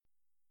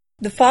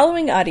The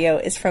following audio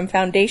is from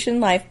Foundation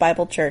Life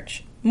Bible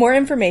Church. More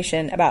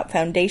information about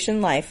Foundation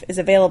Life is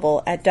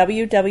available at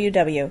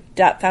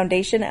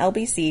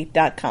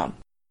www.foundationlbc.com.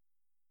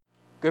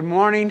 Good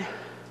morning.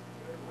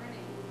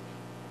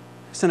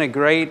 Isn't it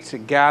great to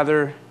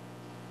gather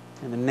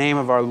in the name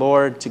of our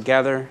Lord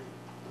together?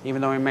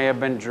 Even though we may have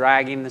been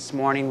dragging this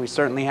morning, we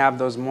certainly have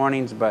those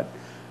mornings, but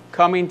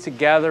coming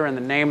together in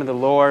the name of the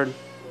Lord,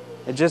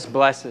 it just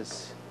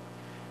blesses.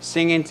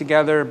 Singing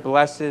together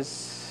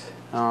blesses.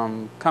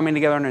 Coming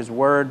together in His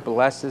Word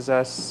blesses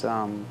us.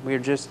 We are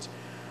just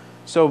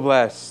so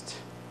blessed.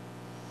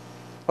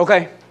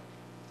 Okay,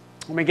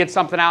 let me get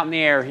something out in the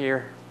air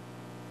here.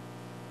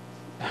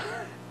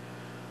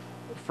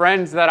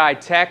 Friends that I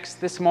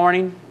text this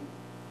morning,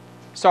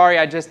 sorry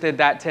I just did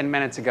that 10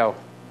 minutes ago.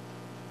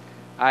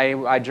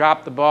 I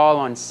dropped the ball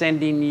on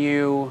sending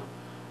you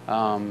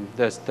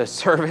the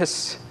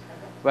service,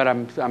 but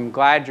I'm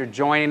glad you're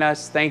joining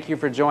us. Thank you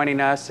for joining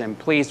us, and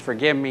please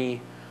forgive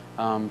me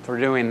for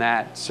doing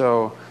that.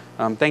 So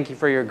thank you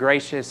for your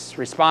gracious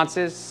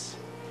responses.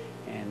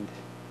 And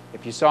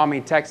if you saw me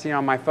texting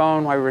on my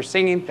phone while we were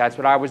singing, that's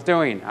what I was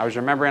doing. I was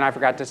remembering I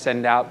forgot to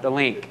send out the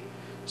link.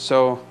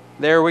 So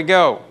there we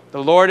go.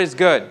 The Lord is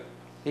good.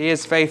 He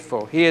is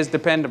faithful. He is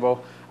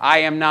dependable. I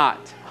am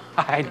not.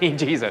 I need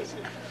Jesus.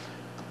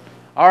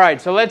 All right,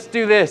 so let's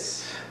do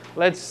this.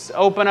 Let's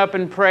open up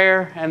in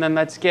prayer, and then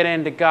let's get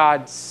into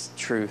God's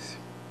truth.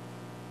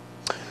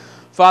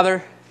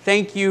 Father,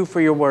 thank you for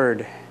your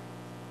word.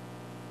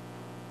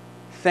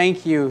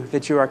 Thank you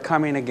that you are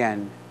coming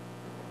again.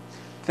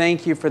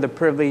 Thank you for the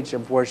privilege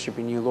of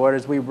worshiping you, Lord.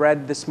 As we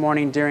read this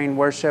morning during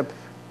worship,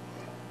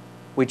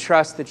 we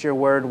trust that your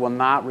word will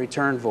not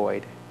return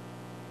void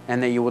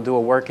and that you will do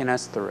a work in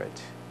us through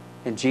it.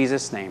 In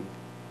Jesus' name,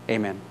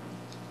 amen.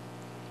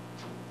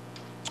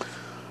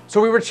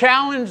 So we were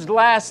challenged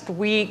last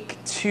week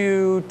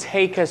to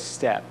take a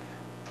step.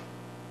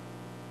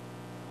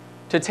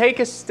 To take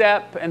a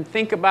step and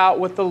think about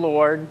with the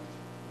Lord,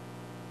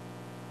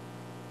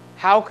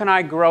 how can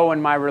I grow in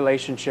my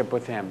relationship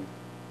with Him?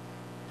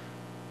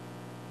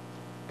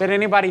 Did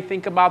anybody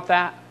think about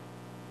that?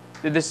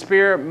 Did the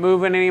Spirit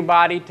move in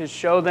anybody to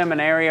show them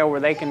an area where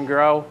they can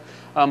grow?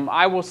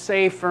 I will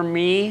say for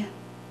me,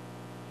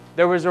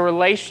 there was a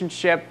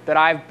relationship that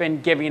I've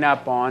been giving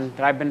up on,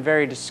 that I've been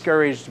very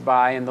discouraged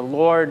by, and the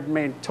Lord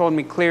told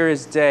me clear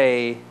as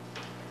day,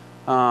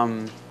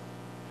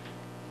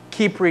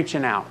 keep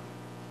reaching out.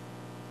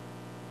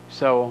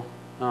 So,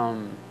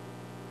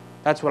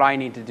 that's what I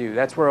need to do.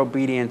 That's where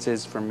obedience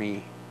is for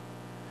me.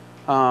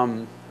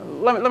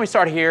 Let me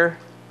start here.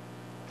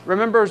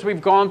 Remember, as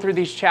we've gone through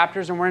these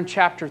chapters, and we're in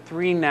chapter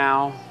 3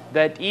 now,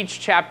 that each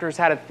chapter has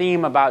had a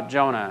theme about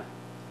Jonah.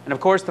 And of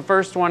course, the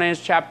first one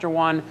is chapter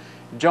 1,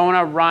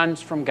 Jonah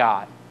runs from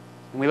God.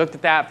 And we looked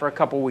at that for a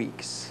couple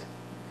weeks.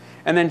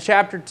 And then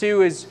chapter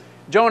 2 is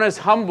Jonah's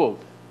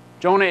humbled.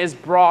 Jonah is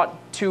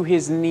brought to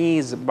his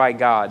knees by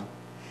God.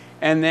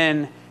 And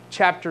then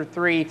chapter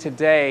 3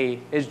 today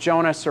is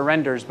Jonah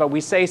surrenders, but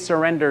we say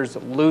surrenders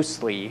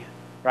loosely,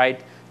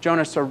 right?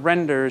 Jonah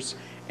surrenders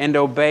and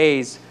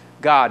obeys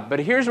God. But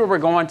here's where we're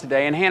going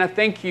today. And Hannah,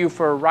 thank you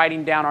for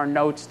writing down our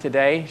notes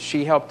today.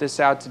 She helped us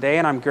out today,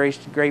 and I'm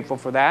grateful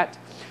for that.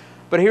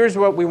 But here's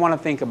what we want to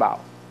think about.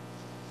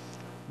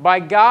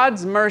 By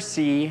God's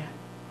mercy,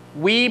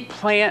 we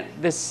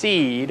plant the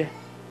seed,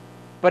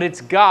 but it's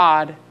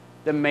God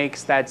that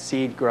makes that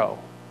seed grow.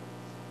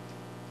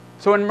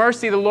 So in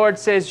mercy, the Lord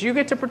says, you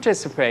get to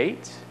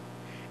participate,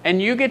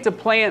 and you get to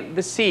plant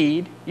the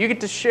seed, you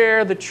get to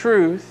share the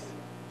truth,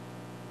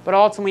 but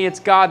ultimately it's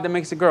God that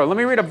makes it grow. Let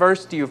me read a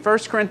verse to you,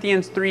 1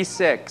 Corinthians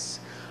 3:6.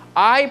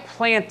 I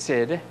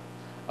planted,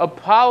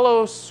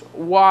 Apollos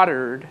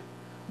watered,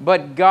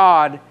 but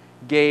God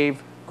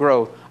gave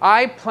growth.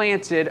 I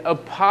planted,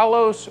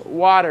 Apollos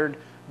watered,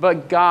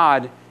 but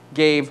God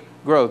gave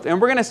growth. And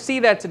we're going to see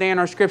that today in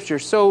our scripture.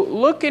 So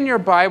look in your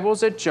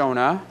Bibles at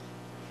Jonah,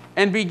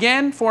 and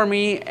begin for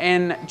me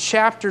in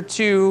chapter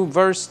 2,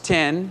 verse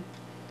 10.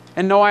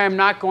 And no, I am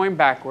not going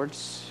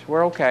backwards.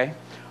 We're okay.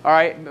 All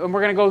right, and we're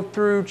going to go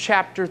through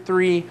chapter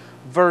 3,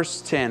 verse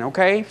 10,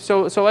 okay?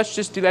 So let's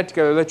just do that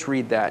together. Let's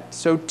read that.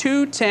 So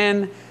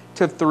 2:10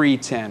 to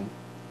 3:10.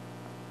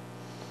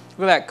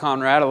 Look at that,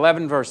 Conrad,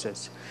 11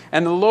 verses.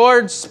 And the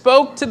Lord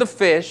spoke to the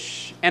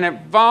fish, and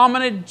it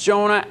vomited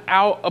Jonah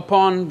out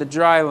upon the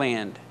dry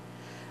land.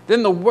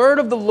 Then the word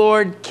of the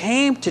Lord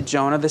came to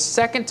Jonah the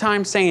second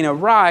time, saying,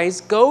 Arise,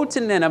 go to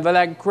Nineveh,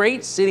 that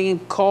great city,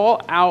 and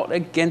call out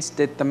against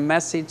it the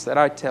message that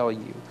I tell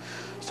you.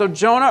 So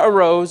Jonah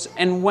arose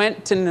and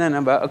went to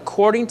Nineveh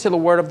according to the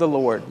word of the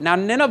Lord. Now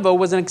Nineveh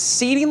was an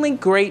exceedingly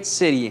great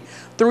city,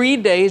 3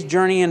 days'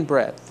 journey in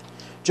breadth.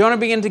 Jonah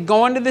began to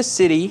go into the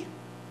city,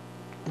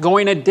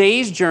 going a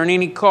day's journey,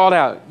 and he called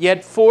out,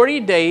 Yet 40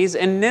 days,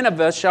 and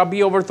Nineveh shall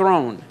be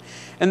overthrown.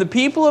 And the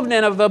people of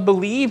Nineveh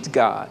believed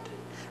God.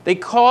 They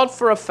called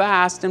for a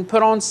fast and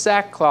put on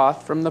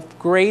sackcloth from the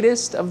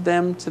greatest of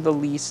them to the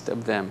least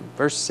of them.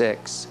 Verse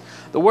 6.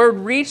 The word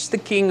reached the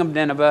king of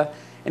Nineveh,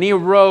 And he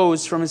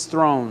arose from his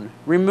throne,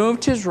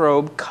 removed his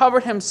robe,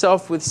 covered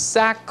himself with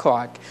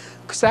sackcloth,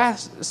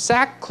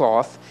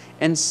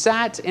 and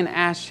sat in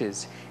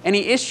ashes. And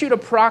he issued a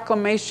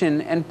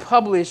proclamation and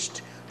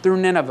published through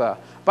Nineveh,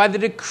 by the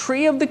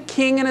decree of the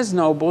king and his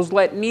nobles,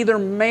 let neither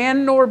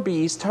man nor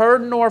beast,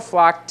 herd nor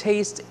flock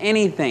taste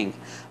anything.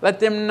 Let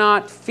them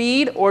not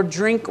feed or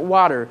drink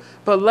water,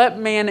 but let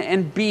man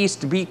and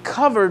beast be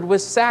covered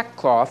with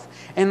sackcloth,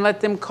 and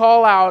let them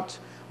call out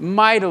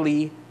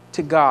mightily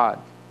to God.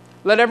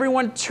 Let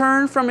everyone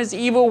turn from his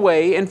evil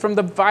way and from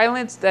the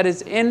violence that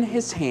is in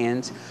his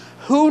hands.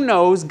 Who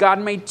knows, God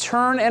may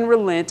turn and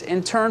relent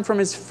and turn from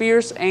his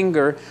fierce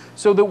anger,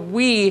 so that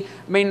we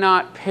may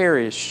not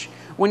perish.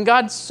 When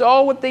God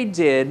saw what they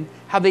did,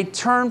 how they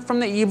turned from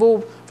their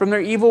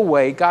evil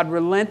way, God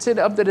relented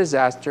of the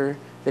disaster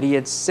that he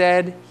had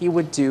said he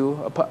would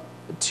do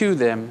to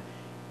them,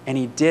 and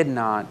he did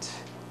not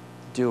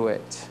do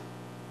it.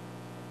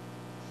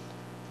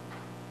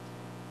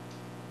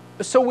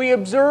 So we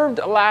observed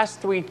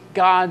last week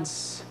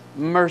God's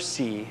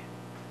mercy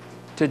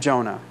to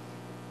Jonah.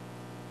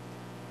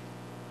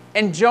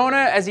 And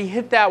Jonah, as he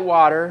hit that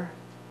water,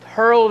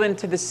 hurled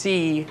into the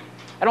sea,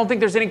 I don't think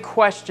there's any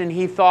question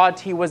he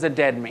thought he was a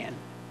dead man.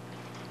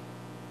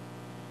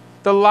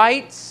 The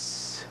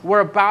lights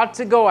were about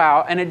to go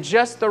out, and at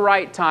just the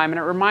right time, and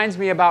it reminds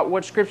me about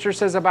what Scripture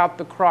says about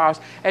the cross,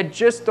 at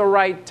just the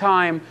right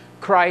time,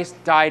 Christ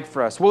died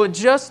for us. Well, at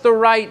just the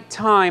right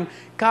time,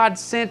 God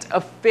sent a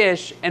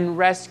fish and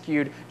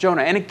rescued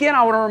Jonah. And again,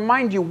 I want to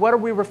remind you, what are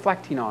we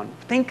reflecting on?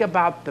 Think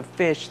about the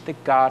fish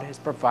that God has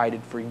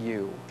provided for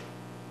you.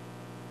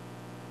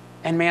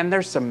 And man,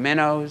 there's some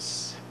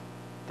minnows,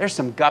 there's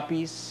some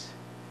guppies,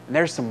 and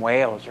there's some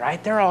whales,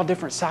 right? They're all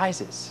different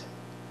sizes.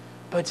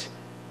 But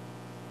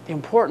the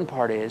important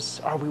part is,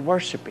 are we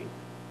worshiping?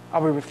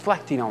 Are we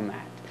reflecting on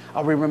that?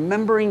 Are we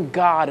remembering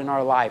God in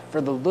our life for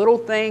the little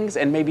things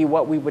and maybe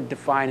what we would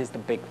define as the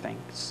big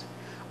things?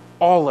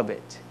 All of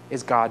it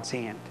is God's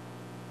hand.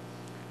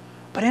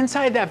 But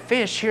inside that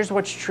fish, here's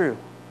what's true.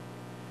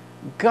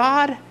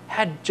 God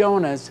had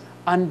Jonah's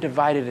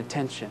undivided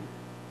attention.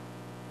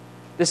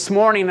 This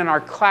morning in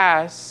our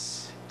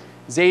class,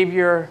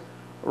 Xavier,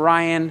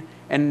 Ryan,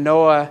 and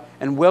Noah,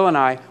 and Will and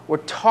I were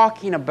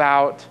talking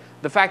about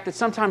the fact that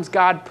sometimes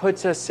God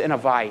puts us in a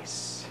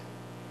vice.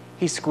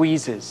 He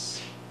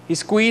squeezes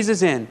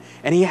in.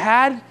 And he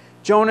had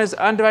Jonah's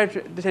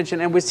undivided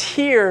attention, and it was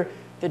here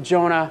that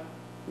Jonah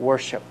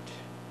worshiped.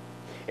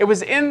 It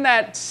was in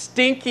that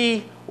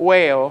stinky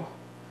whale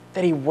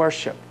that he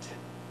worshiped,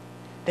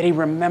 that he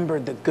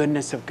remembered the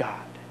goodness of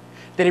God,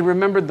 that he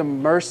remembered the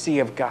mercy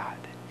of God.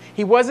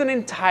 He wasn't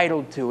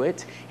entitled to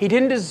it. He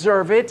didn't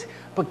deserve it,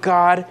 but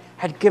God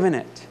had given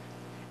it.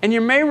 And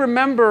you may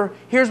remember,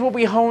 here's what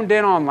we honed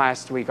in on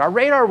last week. Our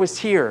radar was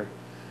here.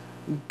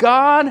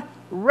 God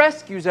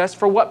rescues us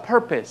for what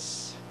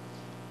purpose?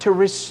 To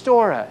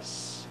restore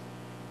us,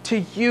 to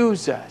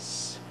use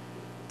us,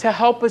 to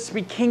help us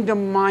be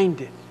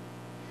kingdom-minded,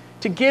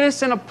 to get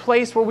us in a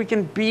place where we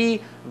can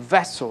be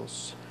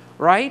vessels,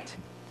 right?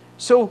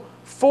 So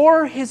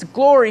for his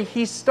glory,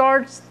 he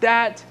starts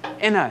that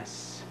in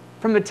us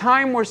from the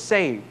time we're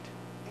saved.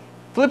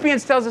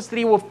 Philippians tells us that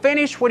he will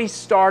finish what he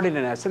started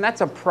in us, and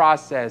that's a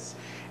process.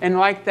 And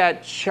like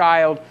that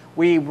child,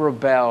 we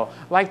rebel.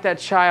 Like that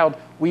child,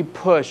 we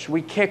push,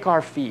 we kick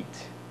our feet.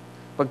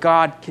 But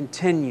God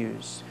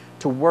continues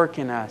to work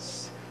in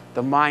us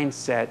the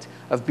mindset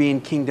of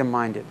being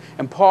kingdom-minded.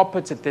 And Paul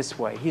puts it this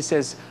way. He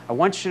says, I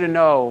want you to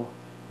know,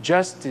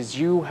 just as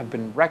you have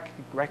been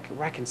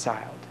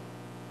reconciled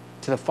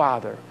to the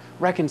Father,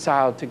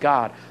 reconciled to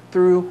God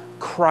through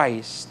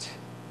Christ,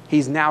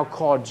 he's now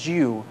called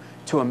you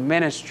to a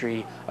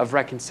ministry of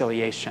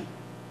reconciliation.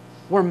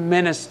 We're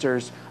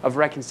ministers of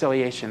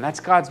reconciliation.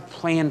 That's God's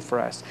plan for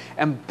us.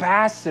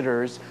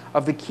 Ambassadors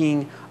of the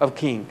King of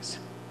Kings.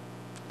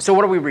 So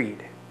what do we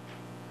read?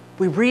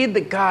 We read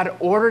that God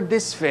ordered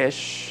this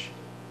fish,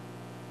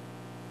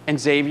 and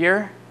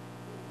Xavier,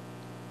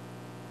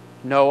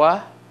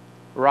 Noah,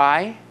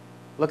 Rai,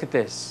 look at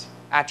this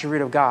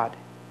attribute of God.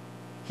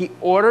 He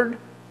ordered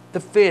the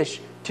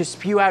fish to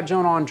spew out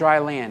Jonah on dry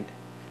land.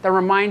 That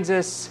reminds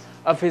us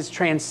of his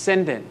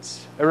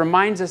transcendence. It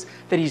reminds us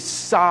that he's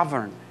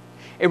sovereign.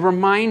 It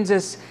reminds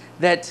us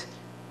that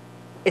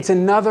it's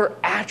another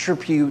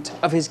attribute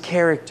of his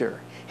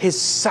character, his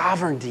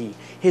sovereignty,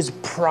 his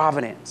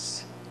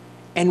providence.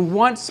 And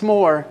once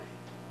more,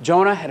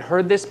 Jonah had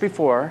heard this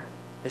before.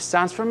 This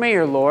sounds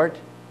familiar, Lord.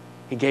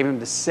 He gave him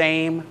the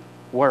same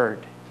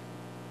word.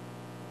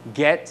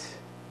 Get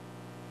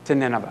to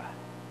Nineveh.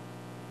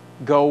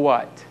 Go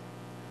what?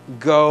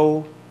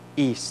 Go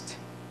east.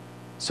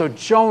 So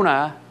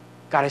Jonah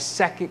got a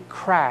second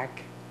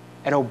crack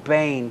at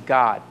obeying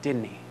God,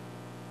 didn't he?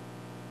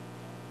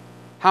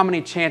 How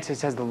many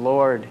chances has the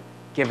Lord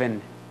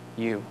given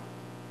you?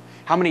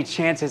 How many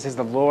chances has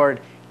the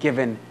Lord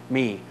given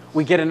me?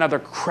 We get another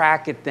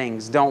crack at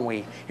things, don't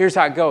we? Here's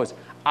how it goes.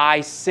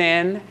 I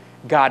sin,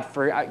 God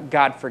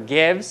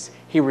forgives,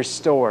 he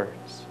restores.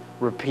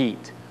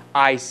 Repeat.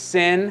 I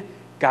sin,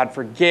 God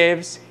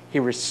forgives, He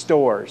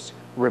restores.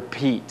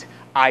 Repeat.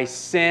 I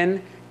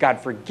sin. God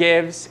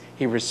forgives.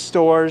 He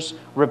restores.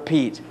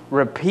 Repeat.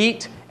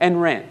 Repeat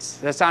and rinse.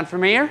 Does that sound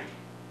familiar?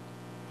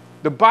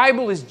 The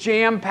Bible is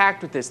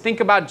jam-packed with this. Think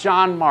about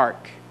John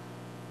Mark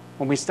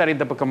when we studied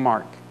the book of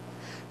Mark.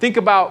 Think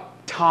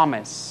about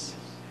Thomas,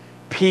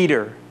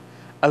 Peter,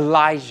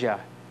 Elijah,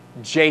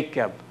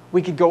 Jacob.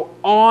 We could go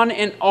on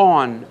and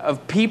on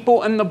of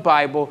people in the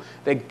Bible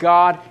that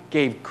God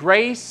gave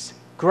grace,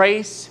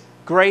 grace,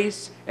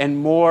 grace, and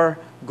more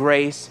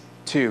grace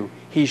to.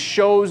 He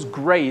shows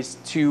grace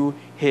to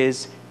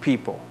His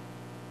people.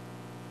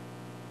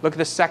 Look at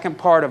the second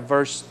part of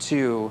verse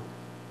 2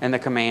 and the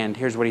command.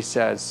 Here's what he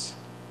says.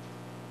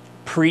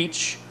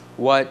 Preach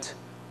what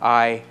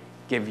I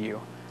give you.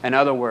 In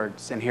other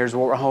words, and here's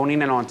what we're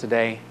honing in on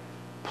today,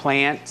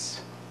 plant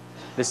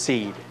the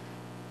seed.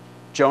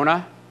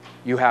 Jonah,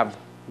 you have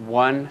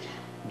one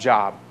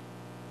job.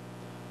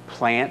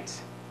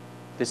 Plant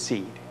the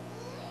seed.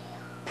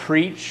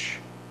 Preach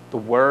the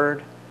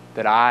word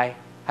that I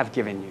have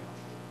given you.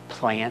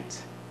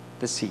 Plant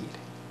the seed.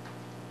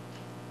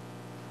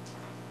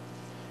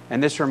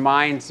 And this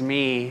reminds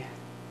me,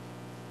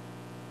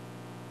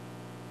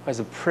 as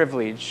a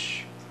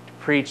privilege to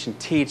preach and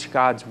teach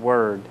God's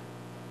word,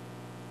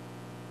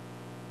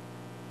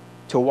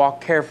 to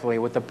walk carefully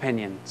with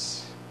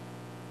opinions,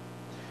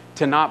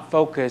 to not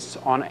focus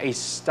on a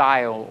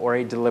style or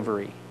a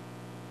delivery.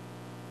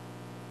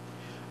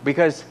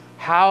 Because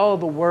how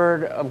the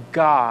word of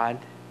God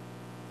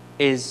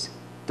is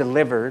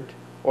delivered,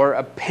 or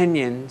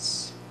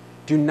opinions,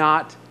 do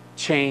not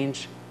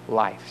change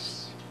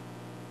lives.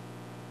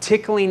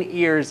 Tickling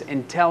ears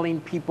and telling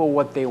people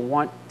what they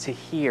want to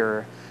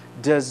hear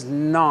does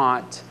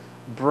not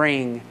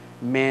bring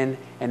men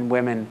and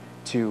women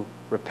to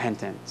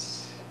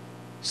repentance.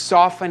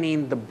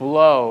 Softening the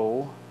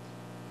blow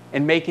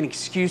and making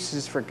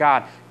excuses for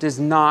God does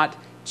not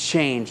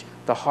change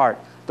the heart.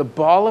 The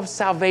ball of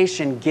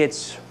salvation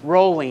gets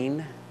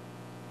rolling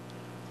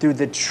through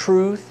the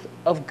truth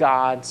of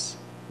God's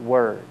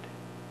word.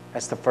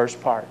 That's the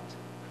first part.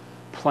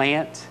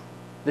 Plant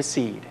the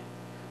seed.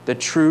 The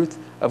truth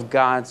of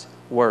God's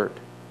word.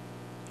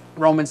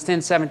 Romans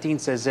 10:17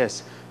 says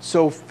this,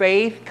 so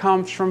faith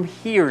comes from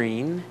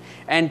hearing,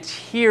 and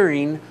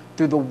hearing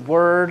through the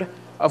word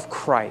of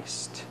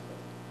Christ.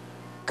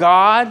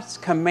 God's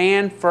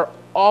command for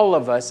all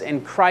of us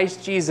in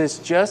Christ Jesus,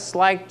 just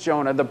like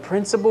Jonah, the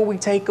principle we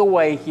take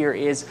away here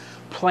is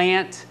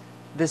plant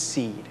the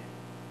seed.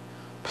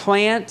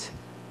 Plant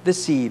the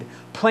seed.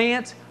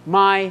 Plant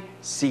my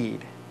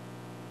seed.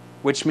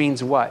 Which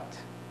means what?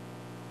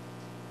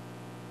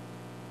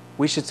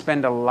 We should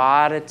spend a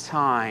lot of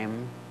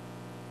time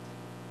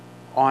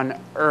on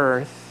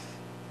earth,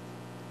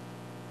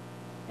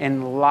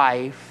 in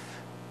life,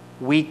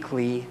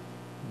 weekly,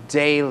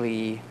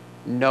 daily,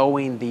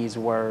 knowing these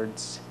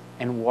words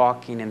and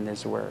walking in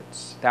these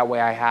words. That way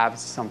I have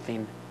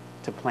something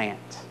to plant.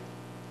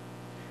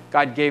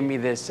 God gave me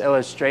this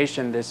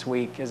illustration this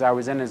week as I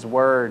was in His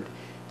Word.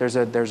 There's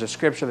a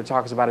scripture that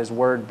talks about His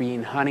Word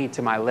being honey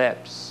to my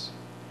lips.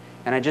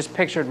 And I just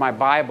pictured my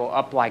Bible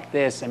up like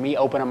this and me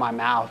opening my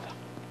mouth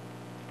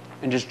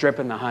and just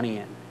dripping the honey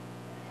in.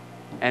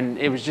 And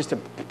it was just a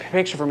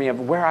picture for me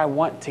of where I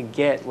want to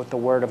get with the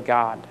Word of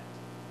God.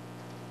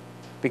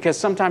 Because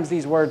sometimes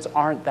these words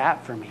aren't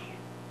that for me.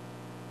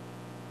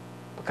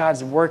 But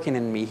God's working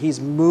in me. He's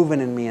moving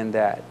in me in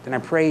that. And I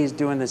pray He's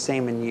doing the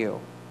same in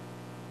you.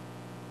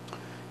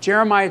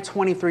 Jeremiah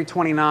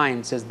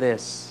 23:29 says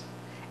this,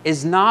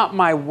 is not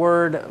my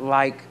word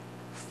like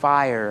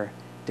fire,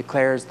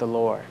 declares the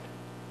Lord,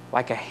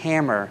 like a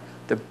hammer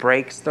that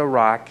breaks the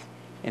rock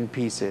in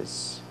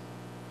pieces.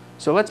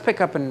 So let's pick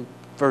up in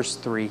verse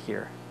 3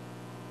 here.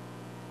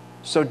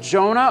 So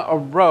Jonah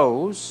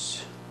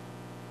arose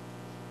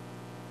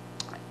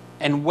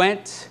and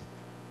went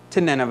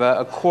to Nineveh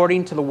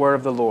according to the word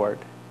of the Lord.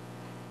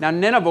 Now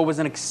Nineveh was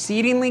an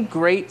exceedingly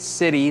great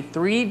city,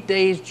 3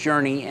 days'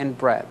 journey in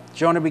breadth.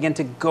 Jonah began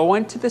to go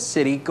into the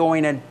city,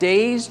 going a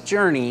day's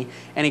journey,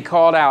 and he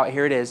called out,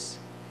 here it is,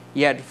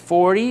 yet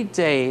 40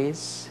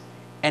 days,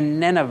 and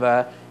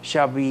Nineveh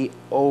shall be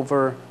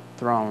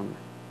overthrown.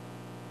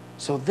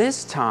 So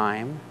this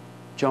time,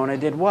 Jonah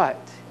did what?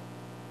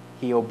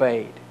 He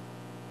obeyed.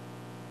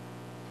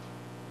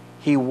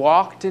 He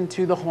walked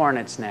into the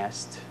hornet's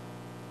nest,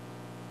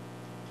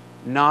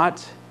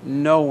 not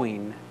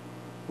knowing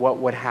what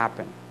would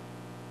happen.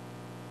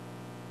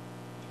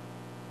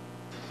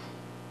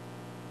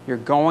 You're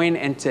going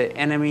into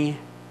enemy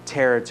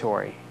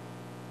territory.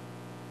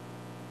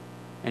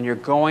 And you're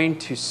going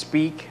to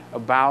speak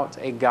about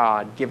a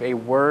God, give a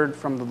word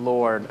from the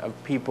Lord of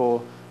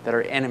people that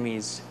are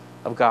enemies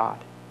of God.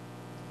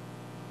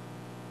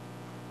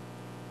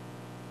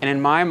 And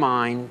in my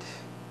mind,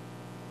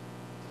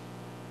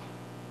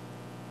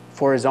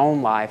 for his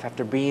own life,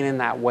 after being in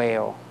that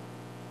whale,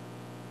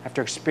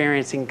 after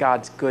experiencing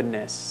God's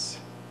goodness,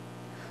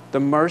 the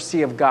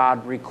mercy of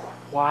God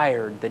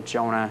required that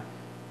Jonah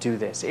do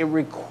this. It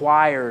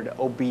required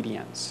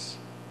obedience.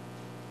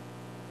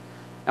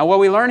 Now what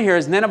we learn here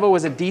is Nineveh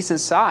was a decent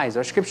size.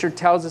 Our scripture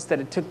tells us that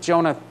it took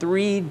Jonah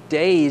 3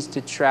 days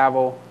to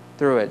travel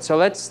through it. So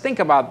let's think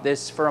about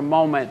this for a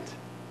moment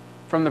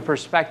from the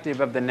perspective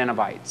of the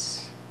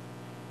Ninevites.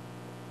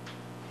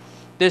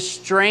 This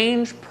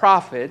strange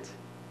prophet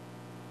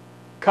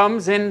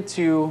comes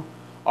into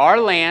our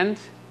land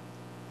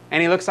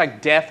and he looks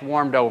like death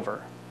warmed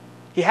over.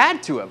 He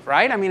had to have,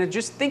 right? I mean,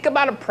 just think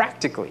about it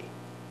practically.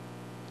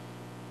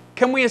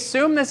 Can we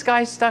assume this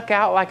guy stuck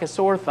out like a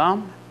sore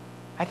thumb?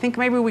 I think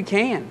maybe we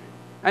can.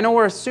 I know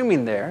we're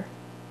assuming there.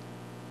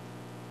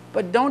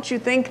 But don't you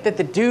think that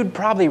the dude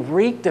probably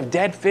reeked of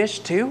dead fish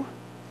too?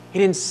 He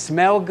didn't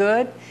smell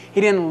good. He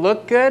didn't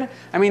look good.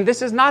 I mean,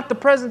 this is not the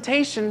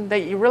presentation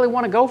that you really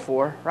want to go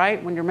for,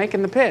 right? When you're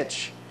making the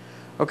pitch,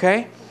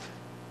 okay?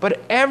 But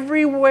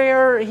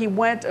everywhere he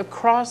went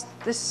across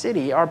the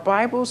city, our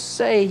Bibles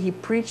say he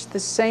preached the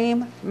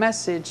same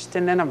message to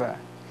Nineveh.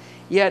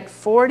 Yet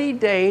 40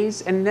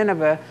 days and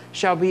Nineveh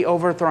shall be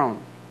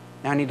overthrown.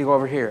 Now I need to go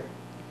over here.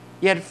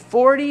 Yet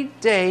 40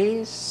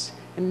 days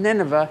and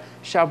Nineveh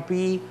shall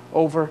be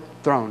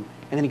overthrown.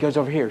 And then he goes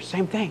over here.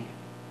 Same thing.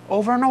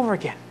 Over and over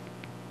again.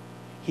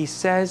 He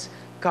says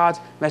God's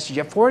message.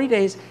 Yet 40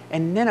 days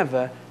and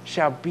Nineveh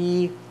shall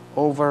be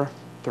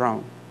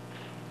overthrown.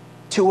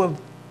 To a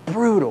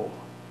brutal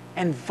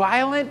and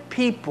violent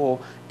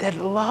people that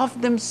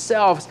love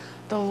themselves,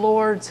 the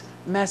Lord's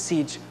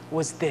message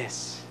was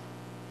this: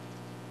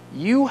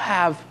 you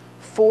have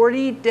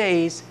 40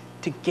 days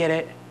to get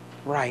it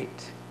right.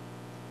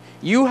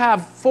 You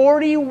have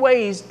 40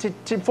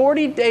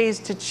 days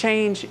to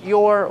change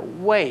your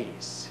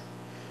ways,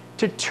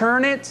 to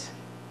turn it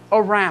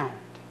around.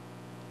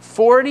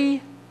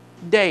 40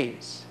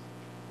 days.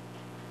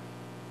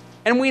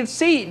 And we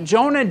see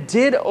Jonah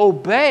did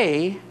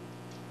obey,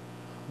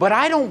 but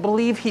I don't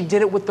believe he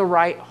did it with the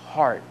right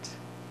heart.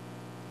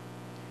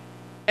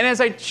 And as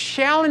I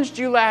challenged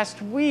you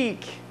last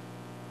week,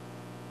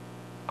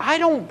 I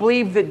don't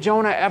believe that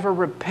Jonah ever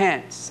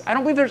repents. I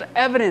don't believe there's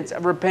evidence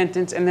of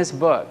repentance in this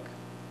book.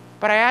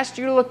 But I asked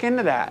you to look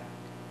into that.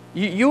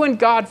 You and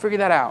God figure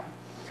that out.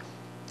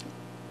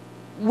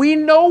 We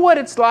know what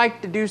it's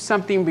like to do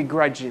something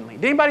begrudgingly.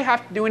 Did anybody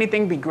have to do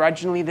anything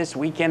begrudgingly this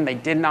weekend they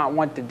did not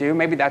want to do?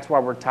 Maybe that's why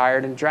we're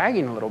tired and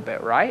dragging a little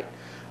bit, right?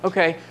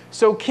 Okay,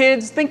 so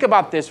kids, think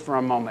about this for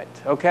a moment,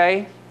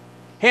 okay?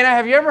 Hannah,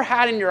 have you ever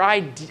had in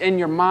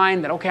your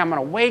mind that, okay, I'm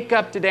going to wake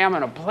up today, I'm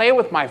going to play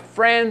with my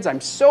friends, I'm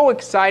so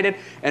excited,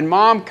 and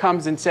mom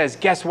comes and says,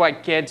 guess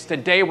what, kids?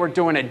 Today we're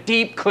doing a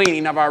deep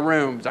cleaning of our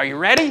rooms. Are you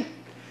ready?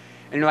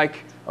 And you're like,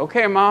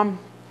 okay, mom,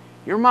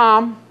 you're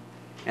mom,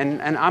 and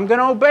I'm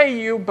going to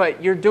obey you,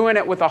 but you're doing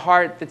it with a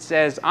heart that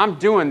says, I'm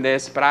doing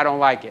this, but I don't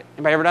like it.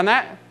 Anybody ever done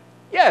that?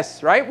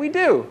 Yes, right? We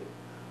do.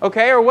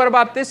 Okay, or what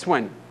about this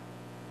one?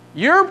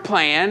 Your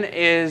plan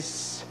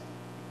is,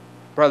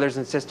 brothers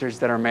and sisters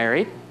that are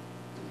married,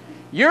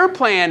 your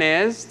plan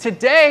is,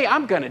 today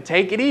I'm going to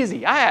take it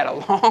easy. I had a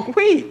long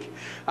week.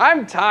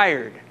 I'm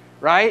tired,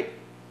 right?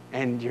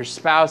 And your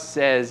spouse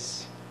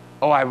says,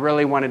 oh, I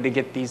really wanted to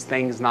get these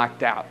things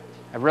knocked out.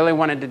 I really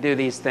wanted to do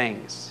these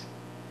things.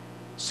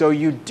 So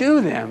you do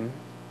them,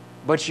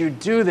 but you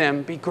do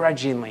them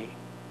begrudgingly.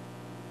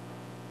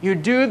 You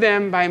do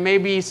them by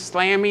maybe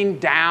slamming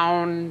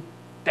down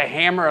the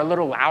hammer a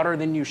little louder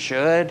than you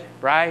should,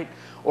 right?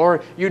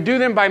 Or you do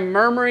them by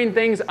murmuring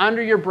things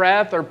under your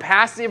breath or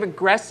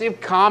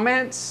passive-aggressive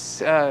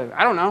comments.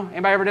 I don't know.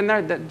 Anybody ever done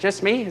that?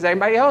 Just me? Is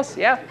anybody else?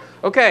 Yeah?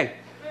 Okay.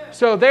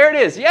 So there it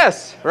is.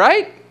 Yes,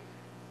 right?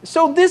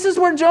 So this is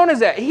where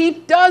Jonah's at. He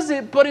does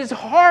it, but his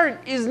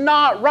heart is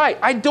not right.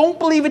 I don't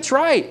believe it's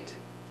right.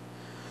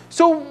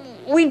 So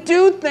we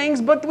do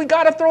things, but we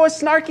got to throw a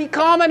snarky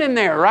comment in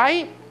there,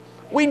 right?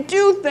 We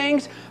do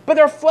things, but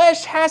our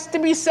flesh has to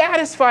be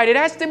satisfied. It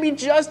has to be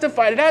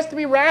justified. It has to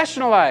be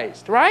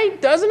rationalized,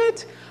 right? Doesn't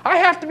it? I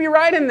have to be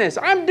right in this.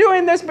 I'm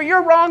doing this, but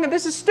you're wrong, and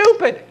this is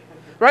stupid,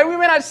 right? We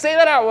may not say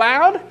that out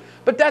loud,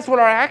 but that's what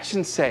our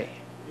actions say.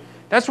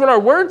 That's what our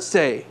words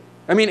say.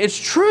 I mean, it's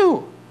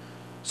true.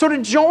 So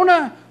did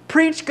Jonah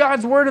preach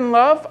God's word in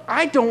love?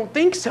 I don't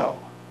think so.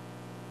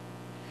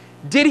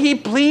 Did he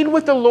plead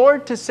with the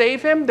Lord to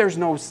save him? There's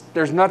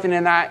nothing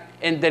in that,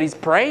 and that he's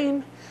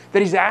praying,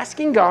 that he's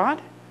asking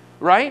God,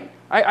 right?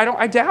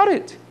 I doubt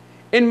it.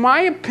 In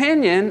my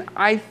opinion,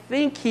 I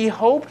think he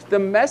hoped the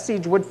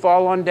message would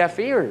fall on deaf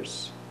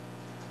ears.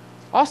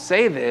 I'll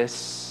say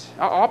this.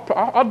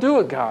 I'll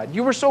do it, God.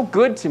 You were so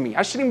good to me.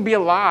 I shouldn't even be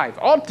alive.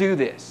 I'll do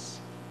this.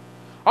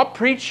 I'll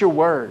preach your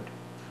word.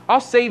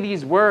 I'll say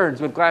these words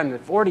with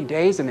gladness 40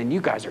 days, and then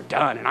you guys are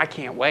done, and I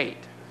can't wait.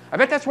 I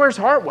bet that's where his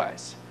heart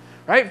was.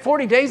 Right?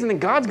 40 days and then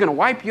God's going to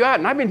wipe you out.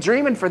 And I've been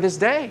dreaming for this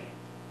day.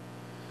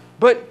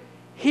 But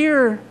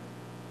here,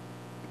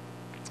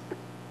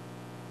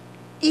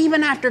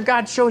 even after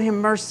God showed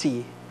him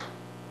mercy,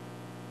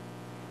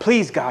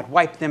 please God,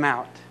 wipe them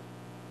out.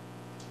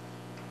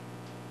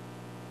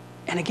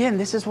 And again,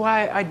 this is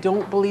why I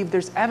don't believe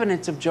there's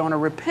evidence of Jonah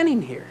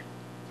repenting here.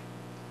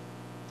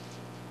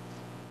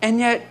 And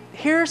yet,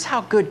 here's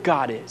how good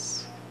God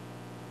is.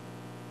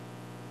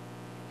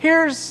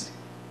 Here's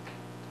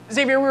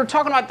Xavier, we were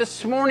talking about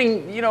this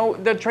morning,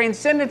 the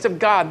transcendence of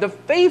God, the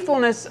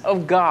faithfulness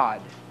of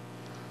God.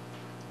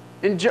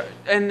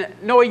 And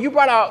Noah, you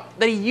brought out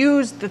that he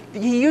uses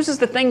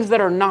the things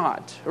that are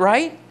not,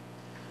 right?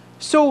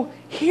 So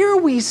here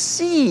we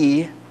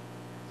see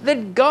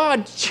that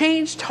God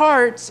changed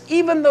hearts,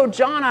 even though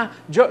Jonah,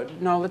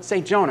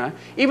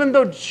 even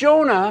though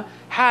Jonah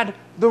had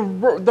the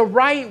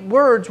right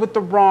words with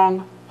the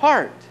wrong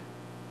heart,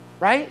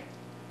 right?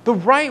 The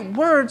right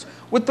words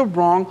with the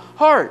wrong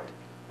heart.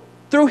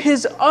 Through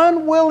his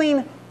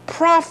unwilling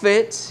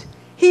prophet,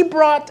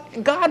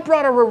 God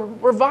brought a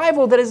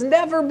revival that has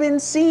never been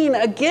seen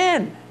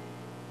again.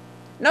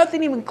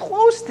 Nothing even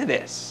close to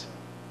this.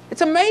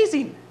 It's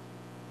amazing.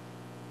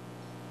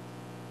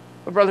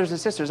 But brothers and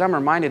sisters, I'm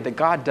reminded that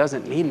God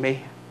doesn't need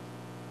me.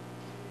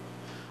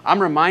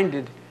 I'm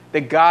reminded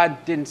that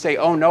God didn't say,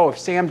 oh no, if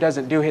Sam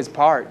doesn't do his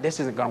part, this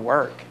isn't going to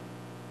work.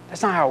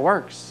 That's not how it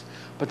works.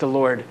 But the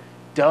Lord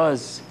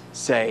does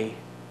say,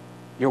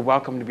 you're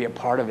welcome to be a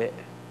part of it.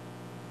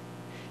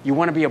 You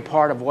want to be a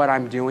part of what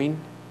I'm doing?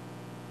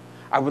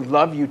 I would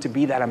love you to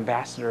be that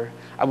ambassador.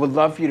 I would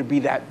love for you to be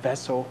that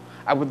vessel.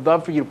 I would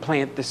love for you to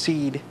plant the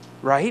seed,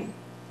 right?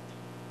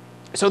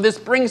 So this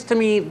brings to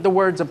me the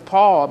words of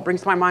Paul. It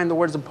brings to my mind the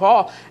words of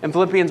Paul in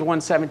Philippians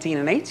 1:17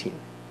 and 18.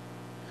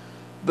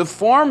 The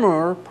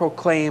former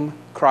proclaim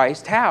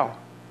Christ how?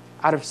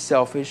 Out of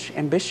selfish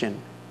ambition.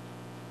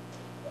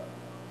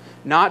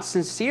 Not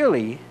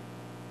sincerely,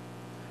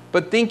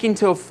 but thinking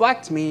to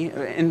afflict me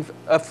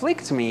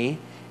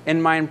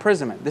in my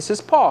imprisonment. This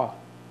is Paul.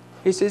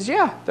 He says,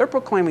 yeah, they're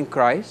proclaiming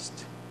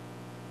Christ,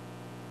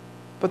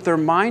 but their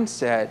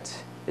mindset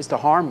is to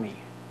harm me.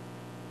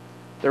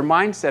 Their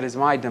mindset is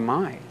my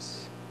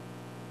demise.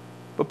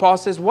 But Paul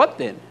says, what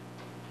then?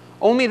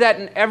 Only that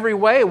in every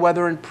way,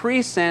 whether in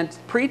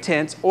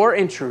pretense or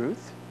in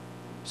truth,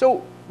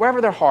 so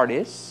wherever their heart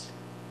is,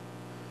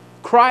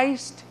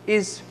 Christ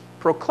is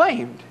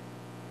proclaimed.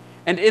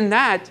 And in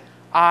that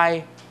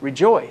I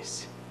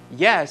rejoice.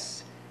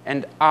 Yes,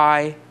 and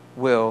I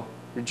will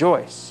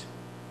rejoice.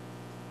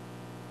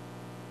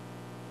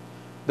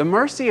 The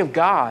mercy of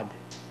God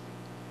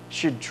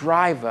should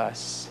drive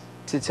us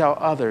to tell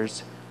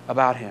others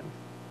about Him.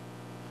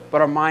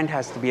 But our mind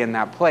has to be in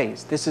that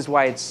place. This is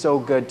why it's so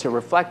good to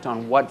reflect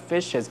on what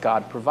fish has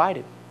God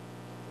provided.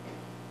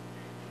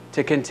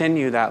 To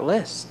continue that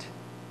list.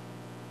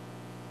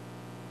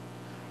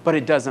 But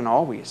it doesn't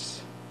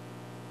always.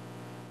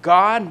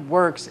 God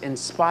works in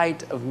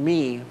spite of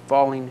me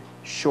falling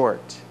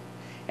short.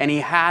 And He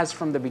has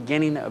from the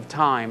beginning of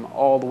time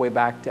all the way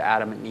back to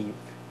Adam and Eve.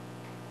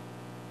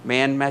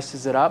 Man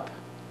messes it up,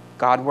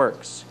 God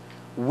works.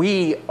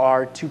 We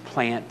are to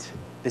plant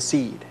the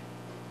seed.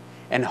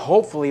 And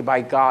hopefully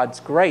by God's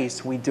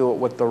grace, we do it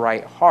with the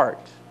right heart.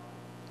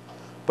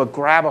 But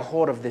grab a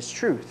hold of this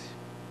truth.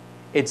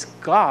 It's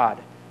God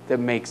that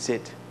makes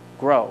it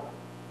grow.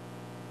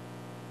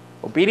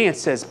 Obedience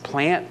says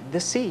plant the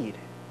seed.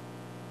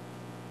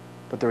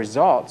 But the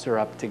results are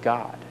up to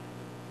God.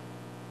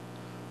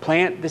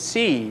 Plant the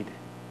seed,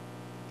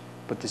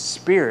 but the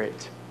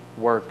Spirit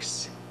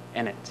works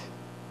in it.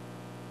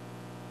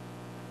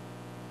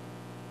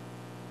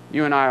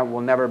 You and I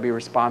will never be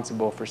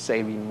responsible for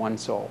saving one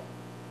soul.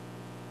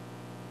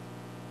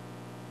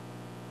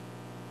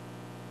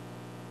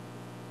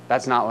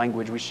 That's not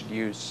language we should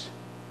use.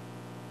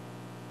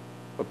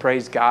 But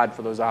praise God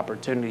for those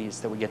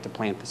opportunities that we get to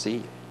plant the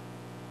seed.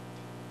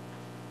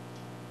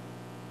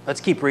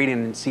 Let's keep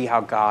reading and see how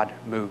God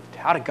moved.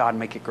 How did God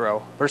make it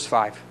grow? Verse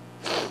 5.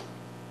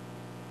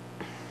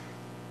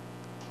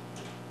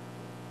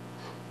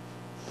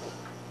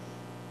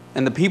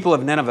 And the people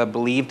of Nineveh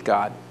believed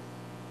God.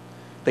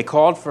 They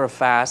called for a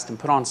fast and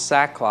put on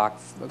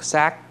sackcloth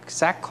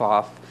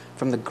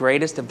from the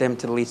greatest of them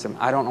to the least of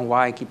them. I don't know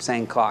why I keep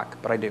saying clock,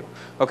 but I do.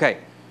 Okay.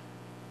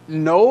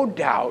 No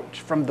doubt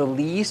from the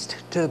least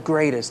to the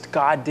greatest,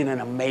 God did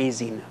an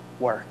amazing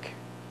work.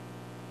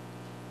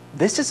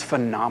 This is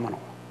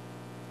phenomenal.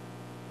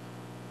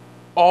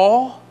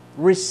 All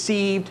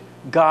received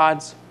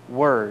God's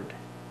word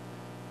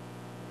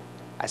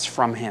as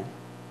from Him.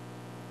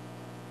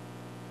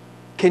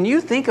 Can you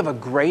think of a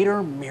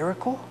greater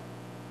miracle?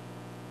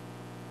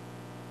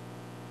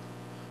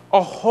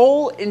 A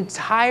whole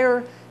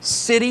entire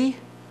city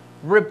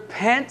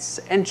repents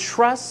and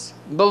trusts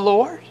the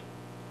Lord?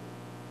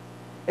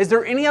 Is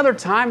there any other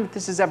time that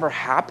this has ever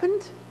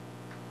happened?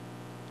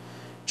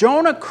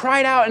 Jonah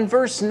cried out in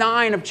verse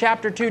 9 of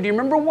chapter 2. Do you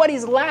remember what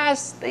his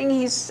last thing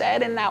he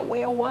said in that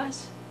whale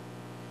was?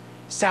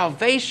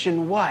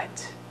 Salvation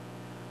what?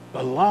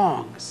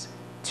 Belongs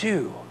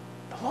to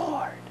the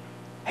Lord.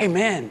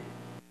 Amen.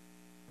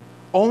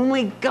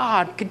 Only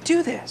God could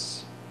do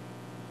this.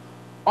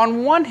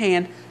 On one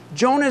hand,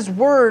 Jonah's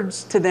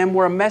words to them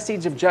were a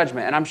message of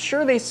judgment. And I'm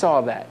sure they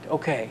saw that.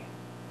 Okay,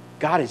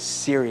 God is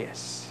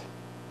serious.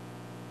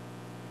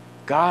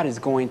 God is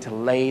going to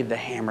lay the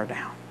hammer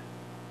down.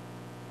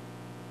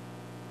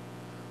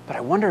 But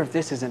I wonder if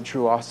this isn't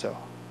true also.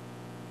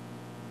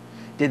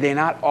 Did they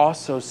not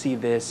also see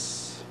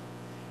this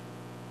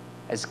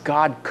as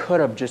God could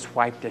have just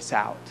wiped us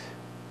out.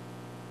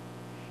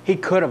 He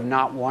could have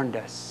not warned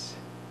us.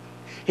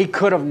 He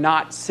could have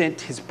not sent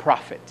his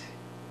prophet.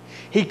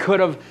 He could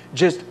have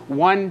just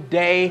one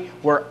day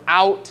we're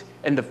out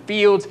in the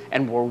fields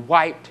and we're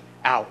wiped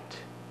out.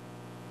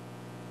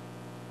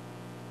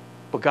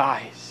 But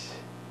guys,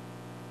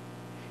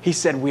 he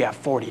said we have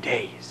 40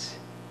 days.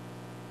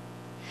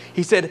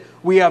 He said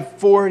we have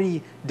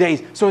 40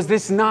 days. So is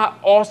this not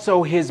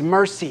also his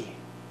mercy?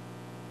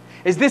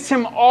 Is this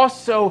him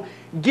also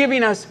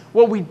giving us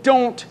what we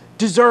don't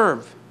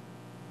deserve?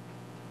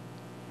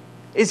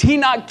 Is he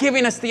not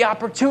giving us the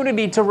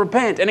opportunity to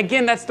repent? And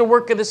again, that's the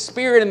work of the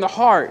Spirit in the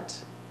heart.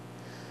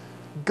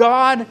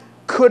 God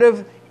could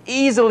have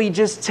easily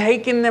just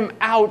taken them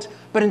out,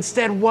 but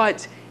instead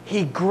what?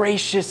 He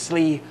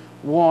graciously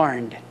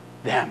warned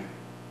them.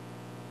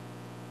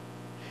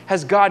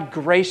 Has God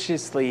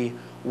graciously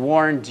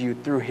warned you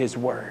through his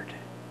word?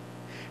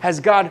 Has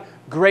God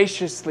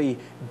graciously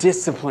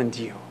disciplined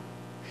you?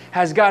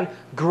 Has God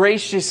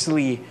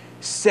graciously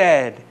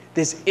said,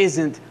 this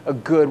isn't a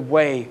good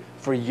way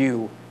for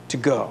you to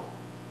go?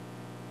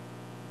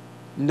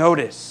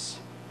 Notice,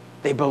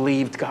 they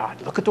believed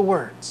God. Look at the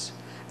words.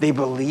 They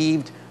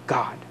believed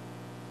God.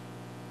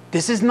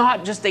 This is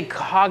not just a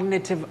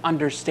cognitive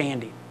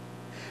understanding.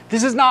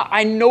 This is not,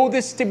 I know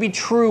this to be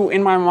true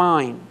in my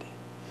mind.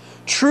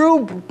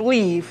 True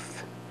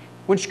belief,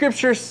 when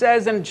Scripture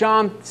says in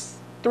John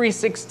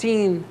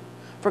 3:16,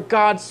 for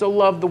God so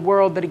loved the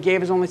world that he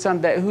gave his only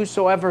Son, that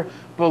whosoever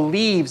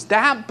believes,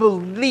 that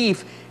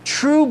belief,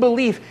 true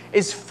belief,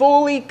 is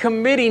fully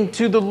committing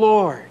to the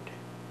Lord.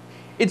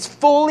 It's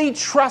fully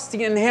trusting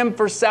in him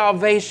for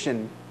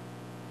salvation.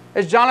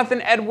 As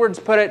Jonathan Edwards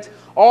put it,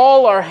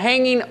 all are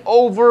hanging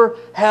over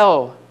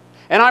hell.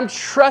 And I'm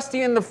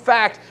trusting in the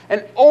fact,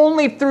 and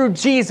only through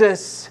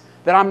Jesus,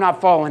 that I'm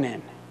not falling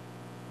in.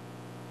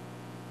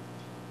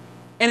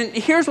 And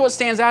here's what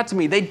stands out to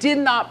me. They did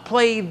not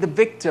play the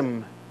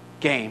victim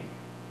game.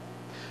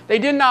 They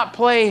did not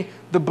play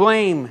the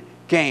blame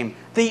game.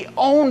 They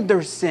owned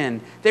their sin.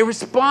 They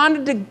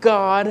responded to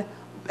God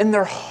in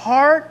their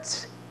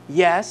heart,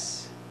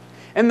 yes.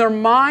 In their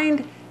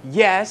mind,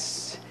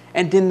 yes.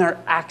 And in their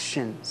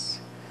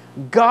actions.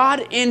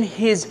 God in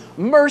his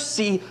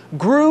mercy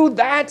grew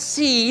that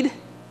seed,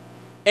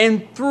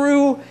 and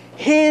through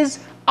his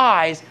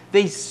eyes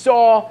they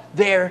saw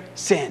their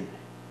sin.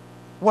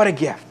 What a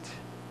gift.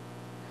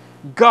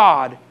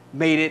 God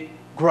made it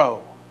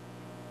grow.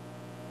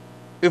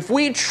 If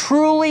we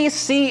truly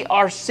see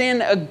our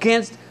sin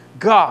against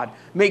God,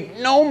 make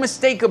no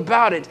mistake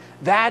about it,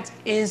 that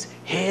is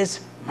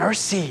his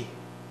mercy.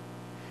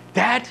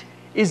 That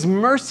is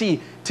mercy,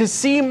 to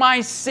see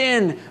my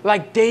sin,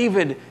 like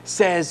David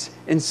says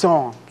in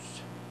Psalms.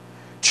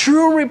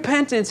 True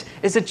repentance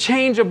is a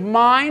change of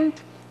mind.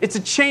 It's a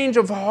change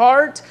of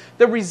heart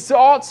that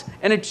results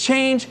in a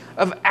change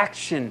of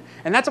action.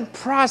 And that's a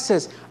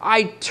process.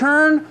 I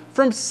turn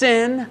from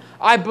sin.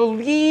 I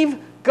believe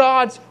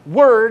God's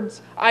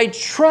words. I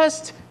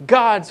trust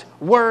God's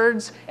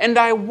words. And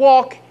I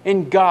walk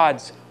in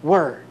God's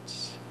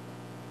words.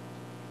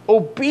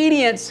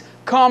 Obedience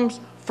comes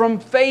from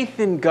faith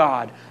in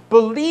God.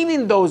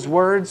 Believing those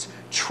words,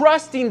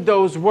 trusting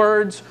those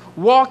words,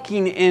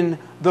 walking in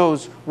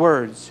those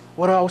words.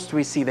 What else do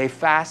we see? They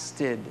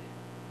fasted.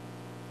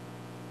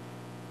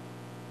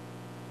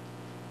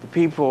 The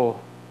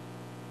people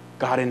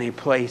got in a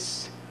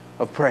place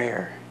of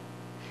prayer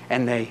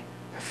and they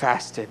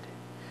fasted.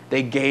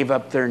 They gave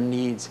up their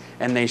needs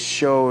and they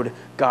showed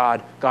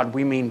God, God,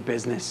 we mean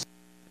business.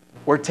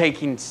 We're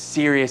taking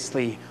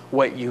seriously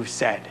what you've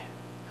said.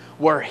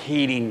 We're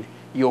heeding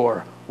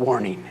your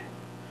warning.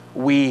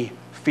 We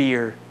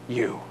fear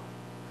you.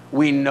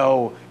 We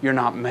know you're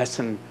not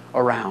messing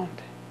around.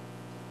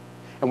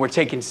 And we're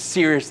taking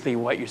seriously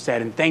what you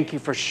said. And thank you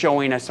for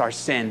showing us our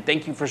sin.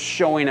 Thank you for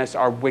showing us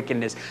our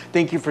wickedness.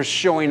 Thank you for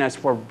showing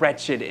us we're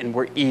wretched and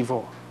we're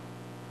evil.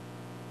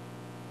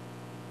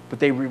 But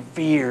they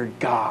revered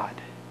God.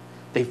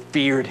 They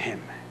feared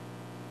him.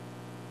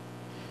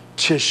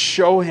 To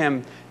show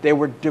him they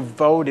were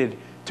devoted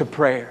to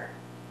prayer.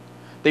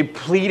 They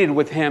pleaded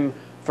with him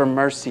for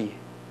mercy.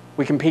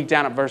 We can peek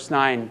down at verse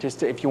 9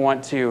 just if you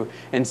want to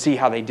and see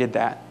how they did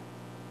that.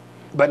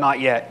 But not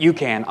yet. You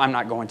can. I'm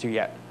not going to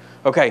yet.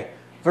 Okay,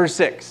 verse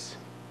 6.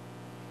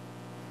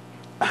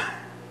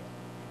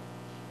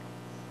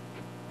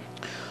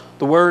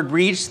 The word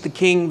reached the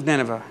king of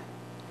Nineveh,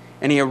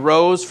 and he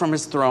arose from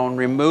his throne,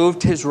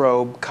 removed his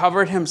robe,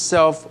 covered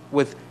himself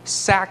with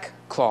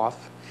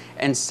sackcloth,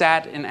 and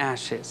sat in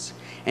ashes.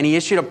 And he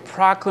issued a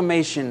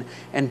proclamation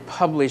and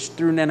published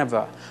through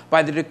Nineveh,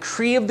 by the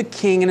decree of the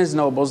king and his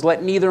nobles,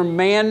 let neither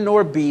man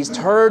nor beast,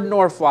 herd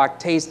nor flock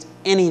taste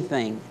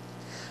anything.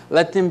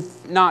 Let them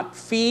not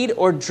feed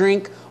or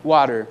drink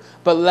water,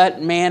 but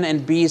let man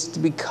and beast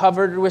be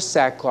covered with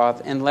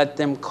sackcloth, and let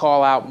them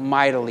call out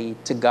mightily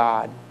to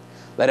God.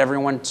 Let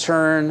everyone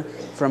turn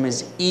from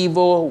his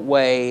evil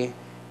way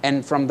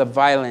and from the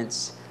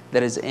violence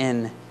that is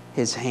in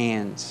his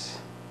hands.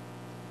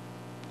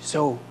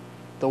 So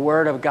the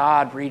word of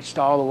God reached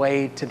all the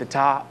way to the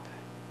top.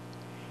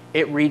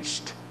 It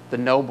reached the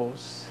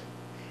nobles.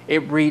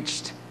 It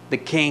reached the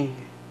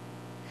king.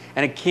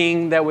 And a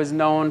king that was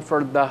known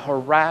for the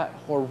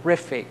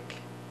horrific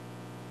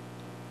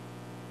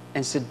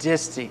and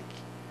sadistic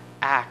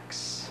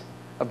acts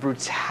of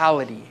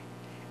brutality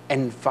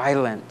and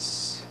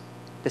violence.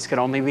 This could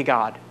only be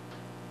God.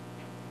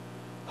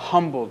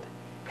 Humbled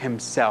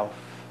himself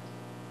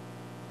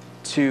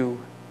to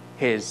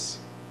his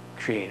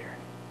Creator.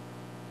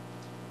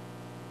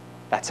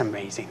 That's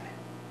amazing.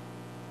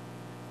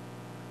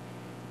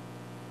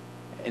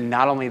 And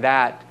not only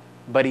that,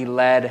 but he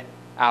led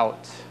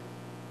out.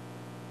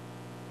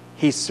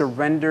 He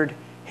surrendered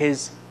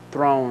his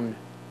throne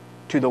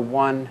to the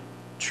one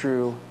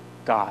true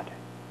God,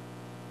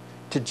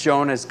 to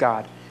Jonah's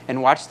God.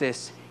 And watch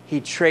this.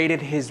 He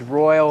traded his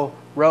royal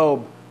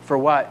robe for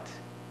what?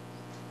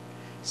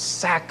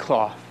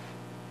 Sackcloth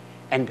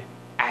and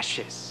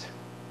ashes.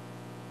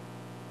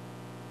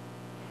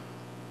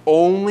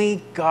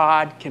 Only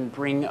God can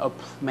bring a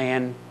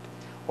man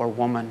or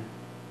woman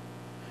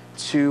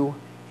to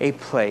a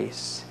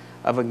place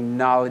of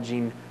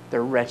acknowledging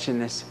their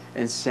wretchedness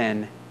and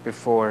sin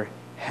before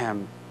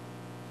Him.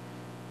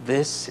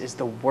 This is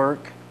the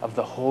work of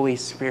the Holy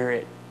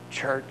Spirit,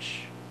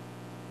 church.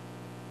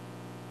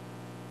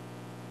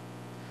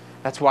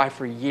 That's why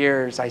for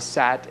years I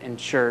sat in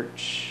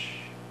church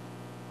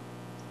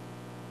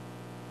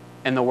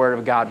and the Word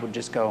of God would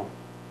just go,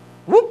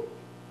 whoop.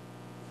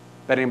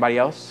 But anybody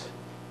else?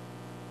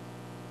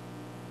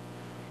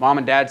 Mom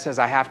and Dad says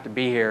I have to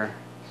be here,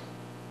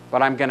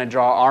 but I'm going to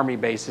draw army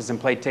bases and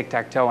play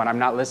tic-tac-toe, and I'm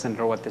not listening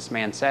to what this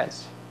man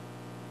says.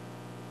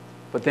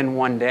 But then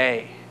one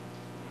day,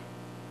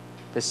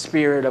 the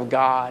Spirit of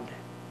God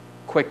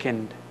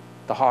quickened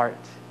the heart.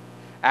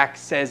 Acts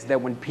says that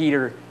when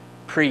Peter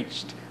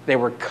preached, they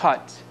were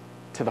cut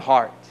to the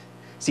heart.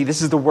 See,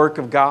 this is the work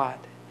of God.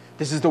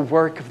 This is the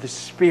work of the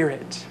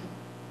Spirit.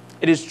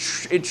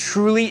 It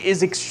truly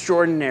is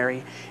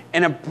extraordinary.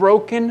 In a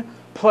broken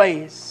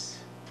place,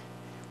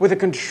 with a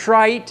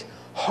contrite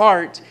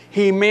heart,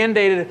 He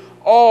mandated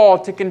all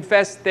to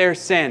confess their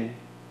sin.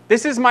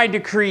 This is my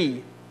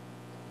decree.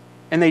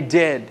 And they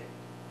did.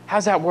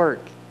 How's that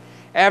work?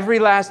 Every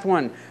last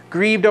one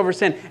grieved over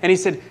sin. And He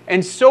said,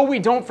 and so we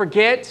don't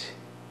forget,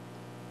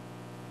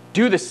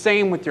 do the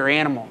same with your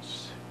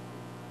animals.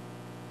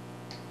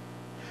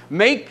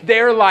 Make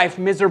their life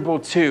miserable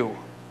too.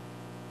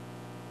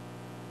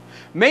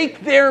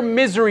 Make their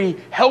misery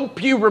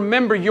help you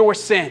remember your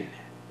sin.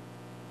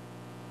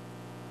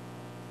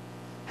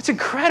 It's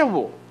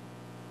incredible.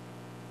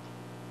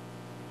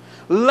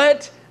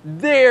 Let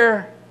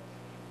the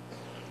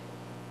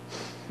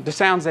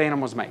sounds the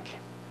animals make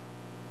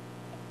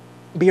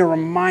be a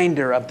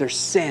reminder of their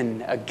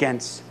sin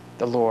against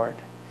the Lord.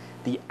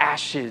 The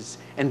ashes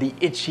and the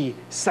itchy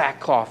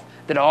sackcloth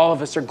that all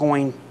of us are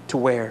going to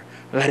wear.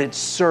 Let it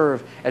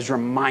serve as a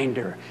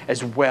reminder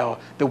as well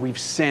that we've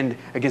sinned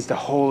against the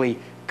holy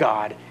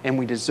God and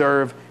we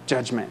deserve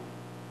judgment.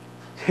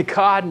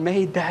 God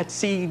made that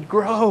seed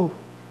grow.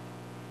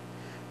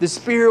 The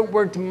Spirit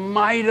worked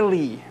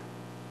mightily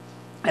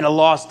in a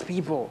lost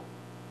people.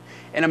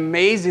 And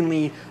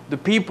amazingly, the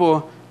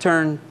people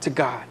turned to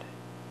God.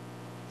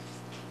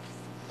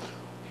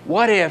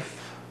 What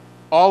if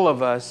all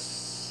of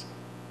us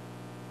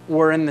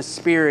were in the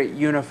Spirit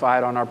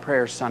unified on our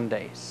prayer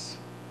Sundays?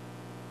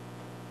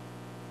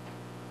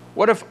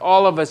 What if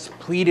all of us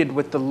pleaded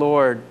with the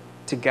Lord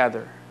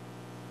together?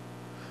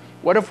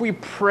 What if we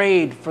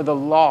prayed for the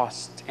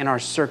lost in our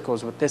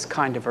circles with this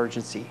kind of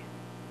urgency?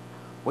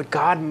 Would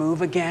God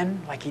move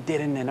again like He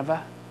did in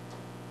Nineveh?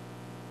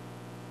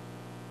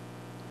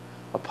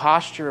 A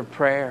posture of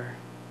prayer,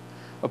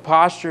 a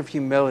posture of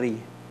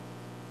humility.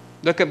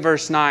 Look at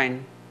verse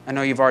 9. I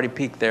know you've already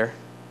peeked there.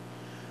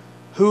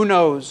 Who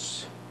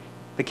knows,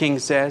 the king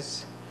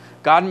says,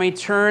 God may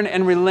turn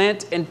and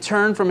relent and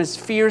turn from His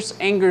fierce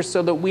anger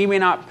so that we may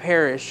not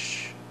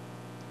perish.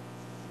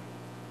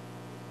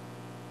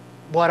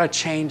 What a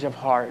change of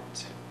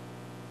heart.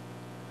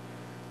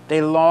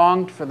 They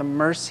longed for the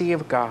mercy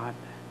of God,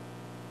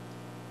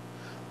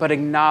 but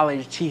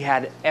acknowledged He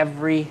had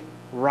every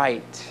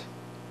right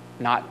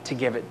not to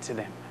give it to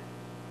them.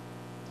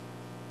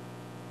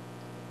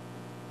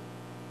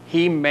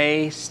 He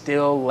may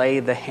still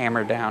lay the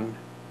hammer down.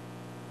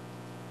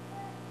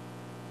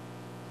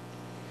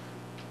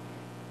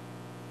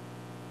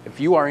 If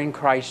you are in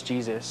Christ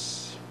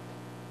Jesus,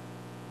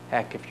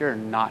 heck, if you're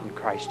not in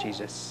Christ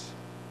Jesus,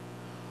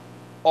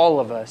 all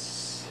of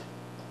us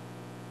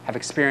have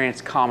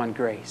experienced common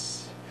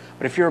grace.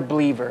 But if you're a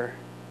believer,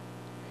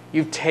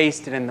 you've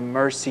tasted in the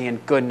mercy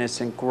and goodness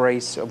and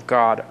grace of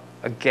God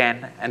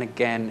again and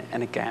again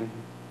and again.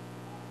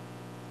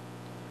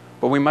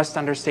 But we must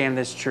understand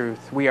this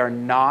truth. We are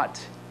not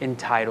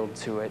entitled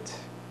to it.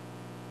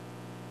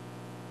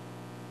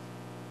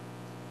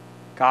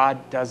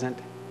 God doesn't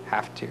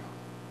have to.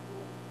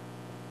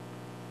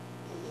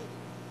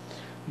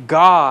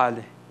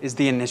 God is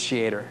the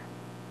initiator.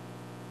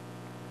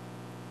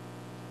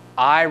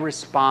 I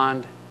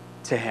respond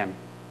to Him.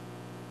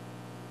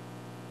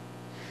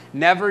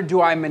 Never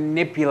do I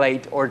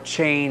manipulate or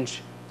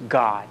change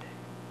God.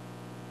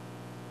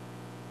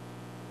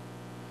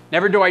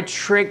 Never do I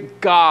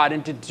trick God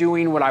into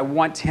doing what I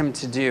want him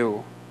to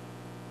do.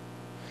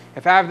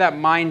 If I have that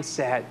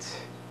mindset,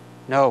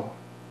 no.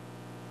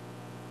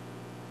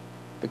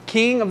 The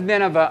king of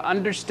Nineveh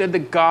understood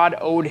that God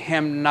owed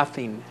him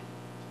nothing.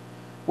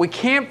 We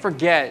can't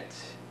forget,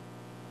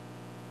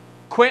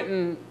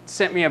 Quentin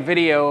sent me a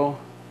video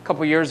a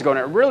couple years ago, and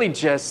it really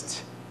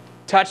just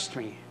touched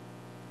me.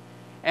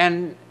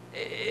 And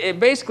it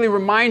basically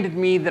reminded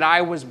me that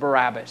I was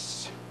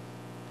Barabbas.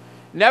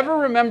 Never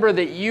remember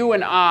that you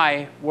and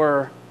I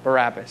were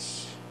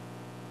Barabbas.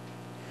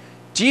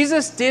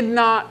 Jesus did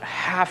not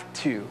have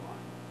to.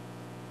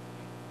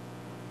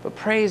 But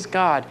praise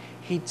God,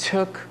 he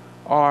took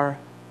our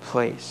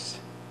place.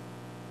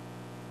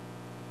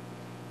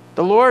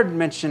 The Lord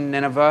mentioned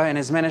Nineveh in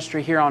his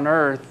ministry here on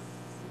earth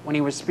when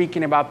he was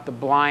speaking about the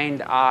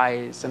blind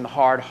eyes and the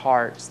hard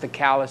hearts, the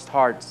calloused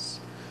hearts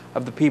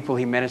of the people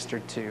he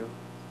ministered to,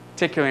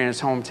 particularly in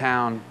his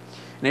hometown. And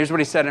here's what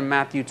he said in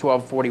Matthew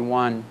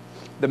 12:41.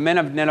 The men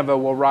of Nineveh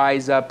will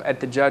rise up at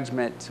the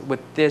judgment with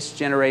this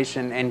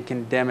generation and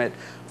condemn it,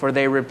 for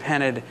they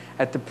repented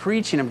at the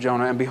preaching of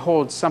Jonah, and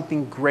behold,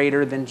 something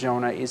greater than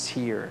Jonah is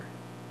here.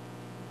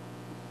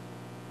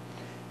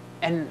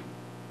 And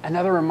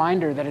another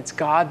reminder that it's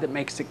God that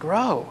makes it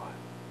grow.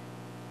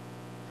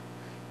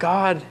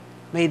 God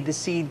made the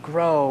seed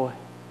grow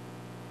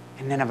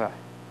in Nineveh.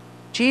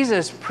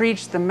 Jesus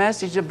preached the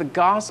message of the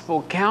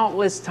gospel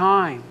countless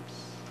times.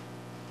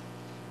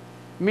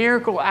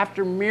 Miracle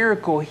after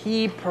miracle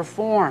he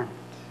performed.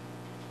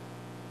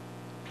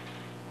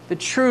 The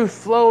truth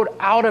flowed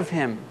out of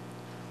him.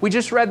 We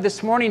just read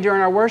this morning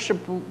during our worship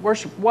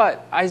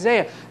what?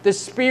 Isaiah. The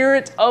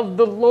Spirit of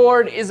the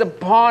Lord is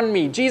upon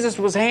me. Jesus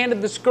was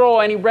handed the scroll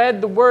and he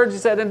read the words. He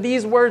said, and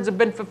these words have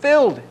been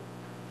fulfilled.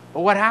 But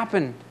what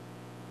happened?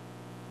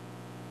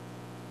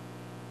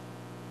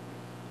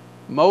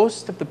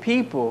 Most of the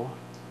people,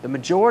 the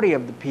majority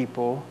of the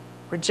people,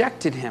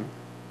 rejected him.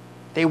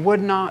 They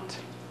would not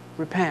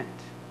repent.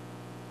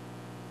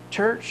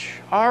 Church,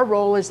 our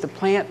role is to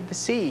plant the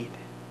seed.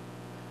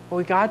 But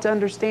we got to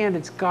understand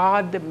it's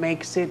God that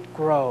makes it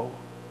grow.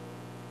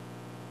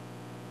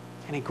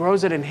 And he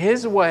grows it in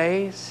his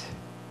ways,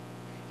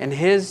 in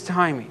his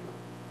timing.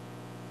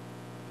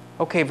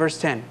 Okay, verse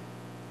 10.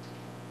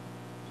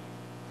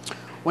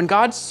 When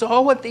God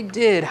saw what they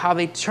did, how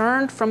they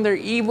turned from their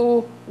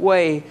evil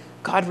way,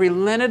 God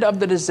relented of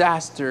the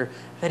disaster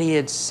that he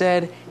had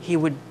said he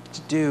would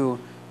do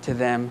to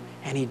them,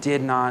 and he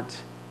did not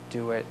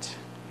do it.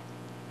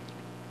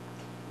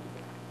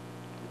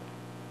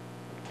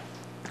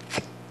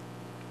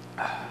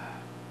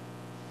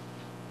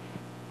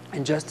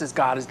 And just as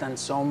God has done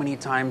so many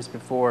times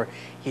before,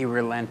 he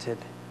relented.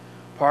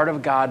 Part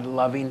of God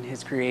loving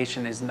his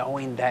creation is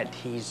knowing that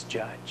he's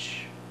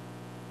judge.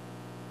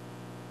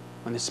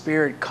 When the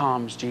Spirit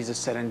comes, Jesus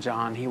said in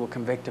John, he will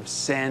convict of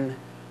sin,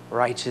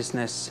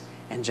 righteousness,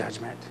 and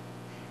judgment.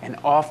 And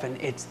often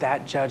it's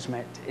that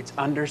judgment. It's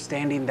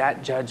understanding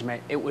that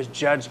judgment. It was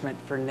judgment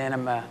for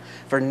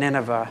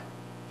Nineveh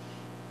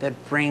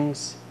that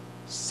brings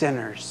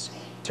sinners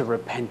to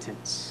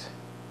repentance.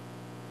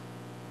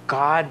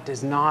 God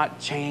does not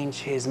change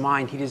his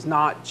mind. He does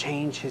not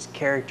change his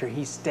character.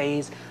 He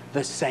stays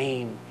the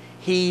same.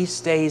 He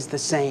stays the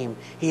same.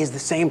 He is the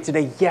same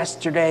today,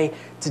 yesterday,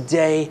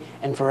 today,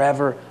 and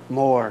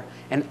forevermore.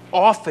 And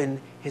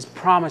often his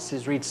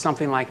promises read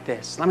something like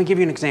this. Let me give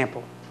you an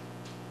example.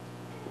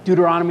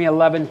 Deuteronomy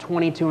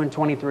 11:22 and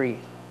 23.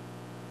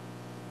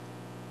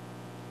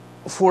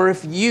 For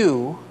if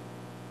you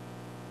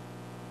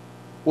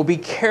will be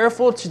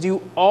careful to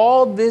do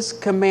all this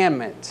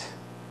commandment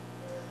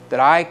that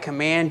I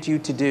command you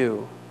to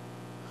do,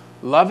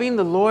 loving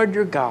the Lord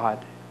your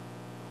God,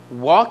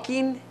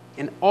 walking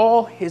in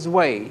all his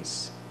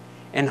ways,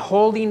 and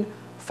holding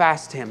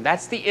fast to him.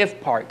 That's the if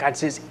part. God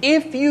says,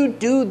 if you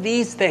do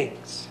these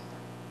things,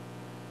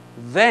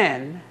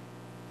 then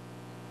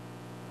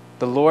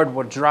the Lord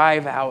will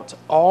drive out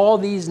all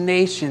these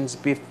nations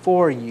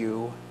before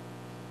you,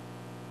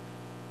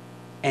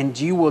 and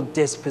you will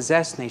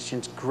dispossess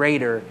nations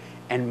greater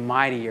and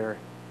mightier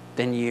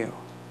than you.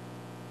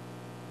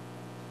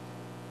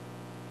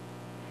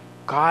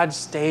 God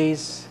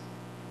stays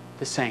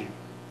the same.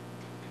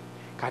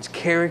 God's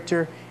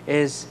character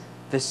is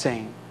the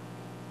same.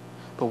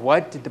 But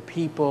what did the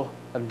people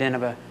of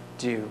Nineveh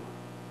do?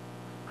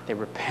 They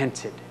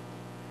repented.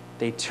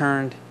 They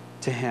turned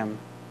to him.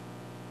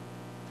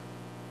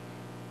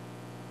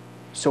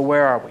 So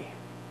where are we?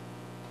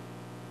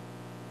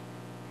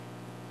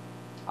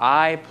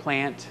 I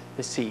plant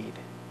the seed.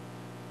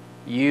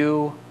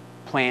 You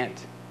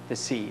plant the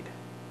seed.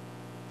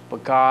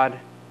 But God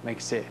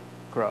makes it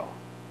grow.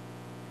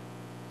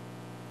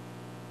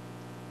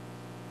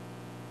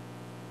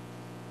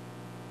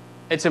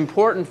 It's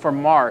important for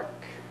Mark,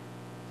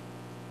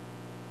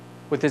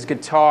 with his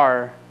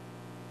guitar,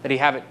 that he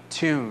have it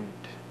tuned.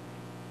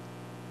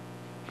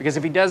 Because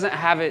if he doesn't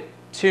have it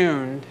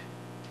tuned,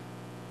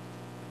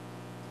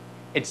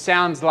 It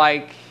sounds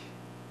like,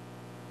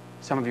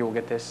 some of you will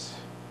get this,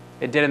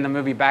 it did in the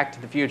movie Back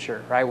to the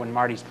Future, right, when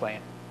Marty's playing.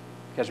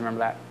 You guys remember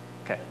that?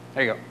 Okay,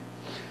 there you go.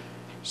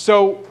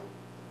 So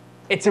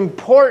it's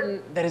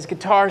important that his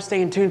guitar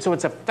stay in tune so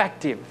it's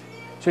effective,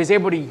 so he's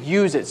able to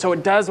use it, so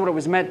it does what it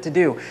was meant to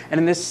do. And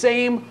in the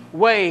same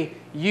way,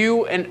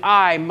 you and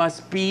I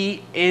must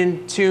be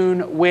in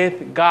tune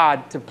with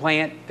God to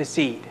plant the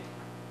seed.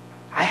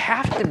 I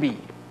have to be.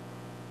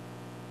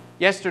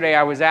 Yesterday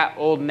I was at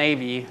Old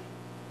Navy,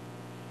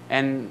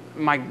 and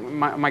my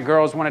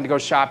girls wanted to go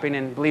shopping,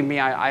 and believe me,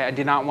 I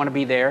did not want to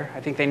be there.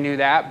 I think they knew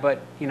that,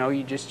 but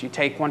you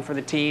take one for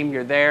the team,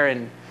 you're there,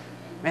 and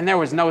there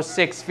was no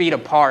 6 feet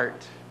apart.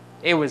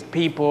 It was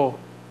people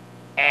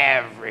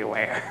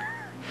everywhere.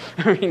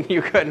 I mean,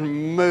 you couldn't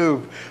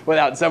move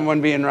without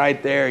someone being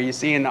right there. You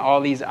seeing all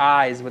these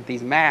eyes with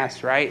these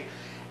masks, right?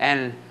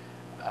 And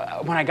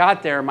when I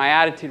got there, my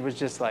attitude was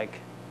just like,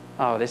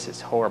 oh, this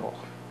is horrible.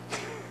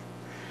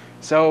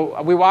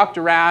 So we walked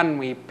around and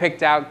we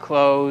picked out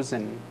clothes,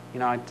 and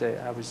I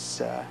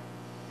was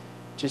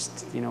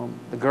just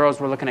the girls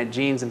were looking at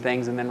jeans and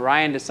things, and then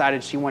Ryan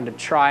decided she wanted to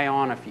try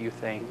on a few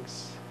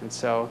things, and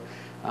so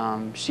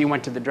she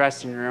went to the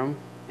dressing room,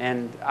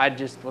 and I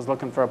just was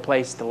looking for a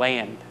place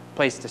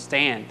to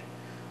stand.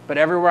 But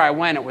everywhere I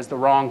went, it was the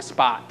wrong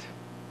spot,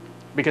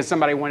 because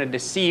somebody wanted to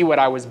see what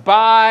I was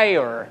by,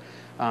 or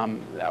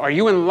are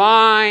you in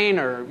line,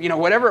 or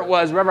whatever it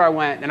was, wherever I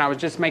went, and I was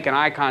just making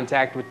eye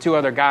contact with 2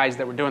 other guys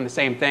that were doing the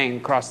same thing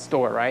across the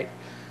store, right?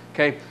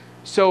 Okay,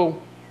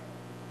 so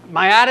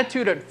my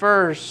attitude at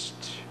first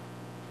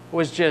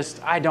was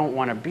just, I don't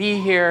want to be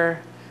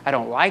here. I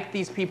don't like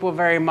these people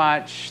very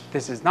much.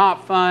 This is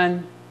not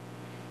fun.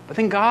 But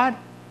then God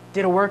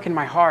did a work in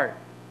my heart,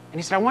 and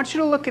he said, I want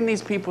you to look in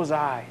these people's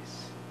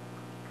eyes,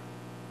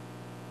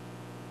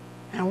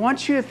 and I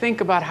want you to think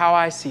about how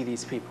I see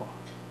these people,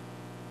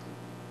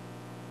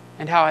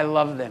 and how I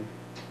love them,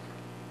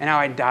 and how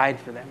I died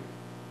for them.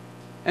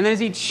 And then as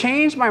he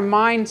changed my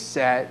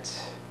mindset,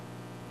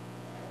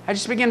 I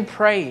just began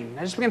praying.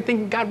 I just began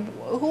thinking, God,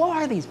 who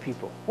are these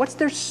people? What's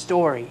their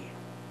story?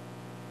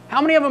 How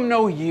many of them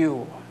know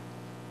you?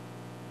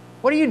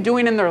 What are you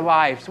doing in their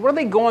lives? What are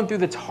they going through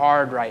that's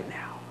hard right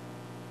now?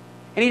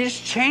 And he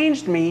just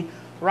changed me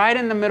right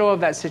in the middle of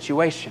that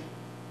situation.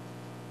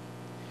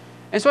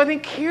 And so I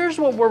think here's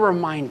what we're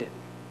reminded.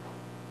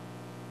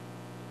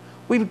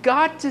 We've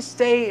got to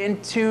stay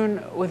in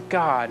tune with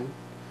God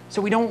so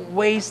we don't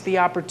waste the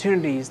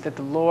opportunities that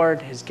the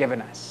Lord has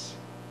given us.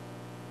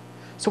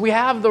 So we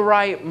have the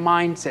right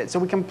mindset, so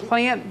we can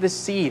plant the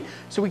seed,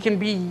 so we can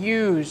be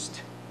used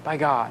by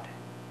God.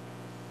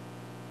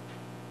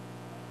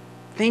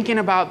 Thinking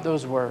about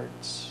those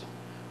words,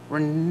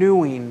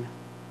 renewing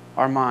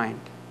our mind.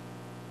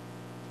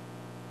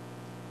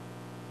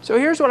 So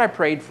here's what I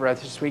prayed for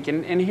us this week,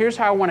 and here's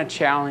how I want to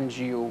challenge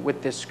you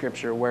with this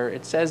scripture where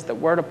it says that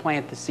we're to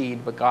plant the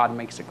seed, but God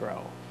makes it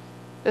grow.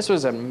 This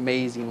was an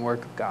amazing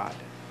work of God.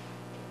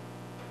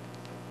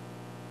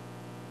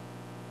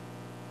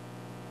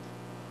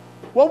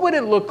 What would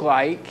it look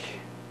like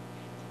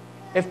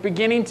if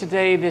beginning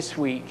today, this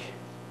week,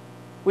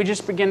 we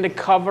just begin to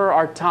cover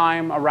our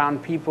time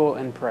around people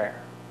in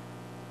prayer?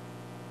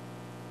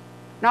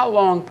 Not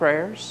long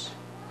prayers,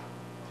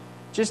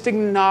 just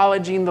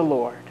acknowledging the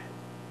Lord.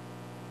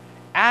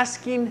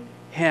 Asking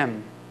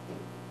him,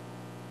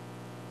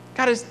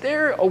 God, is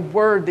there a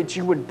word that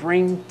you would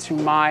bring to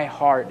my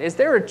heart? Is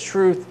there a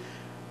truth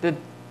that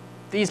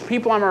these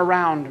people I'm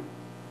around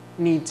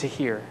need to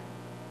hear?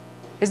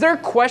 Is there a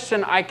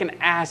question I can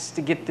ask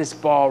to get this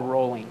ball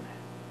rolling?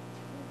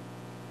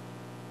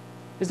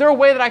 Is there a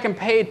way that I can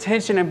pay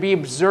attention and be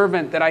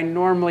observant that I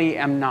normally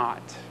am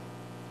not?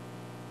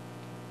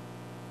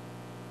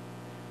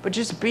 But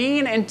just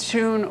being in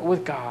tune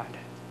with God,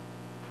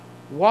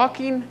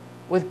 walking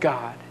with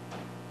God,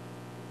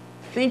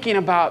 thinking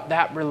about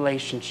that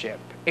relationship,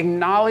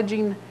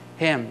 acknowledging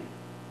him.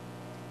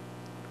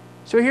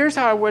 So here's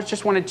how I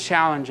just want to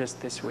challenge us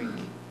this week.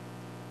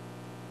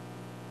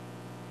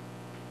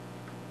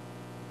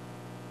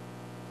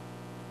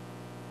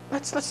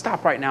 Let's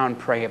stop right now and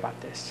pray about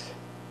this.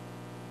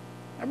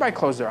 Everybody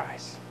close their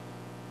eyes.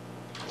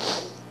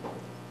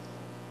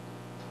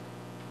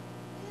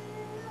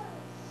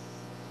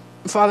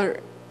 Father,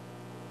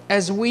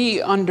 as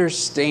we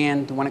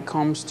understand when it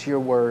comes to your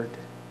word,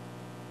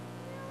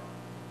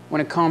 when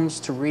it comes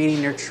to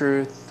reading your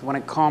truth, when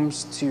it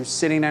comes to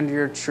sitting under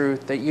your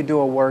truth, that you do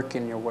a work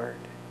in your word.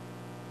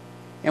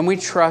 And we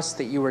trust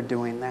that you are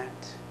doing that.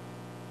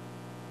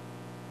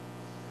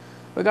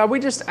 But God, we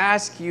just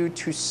ask you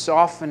to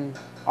soften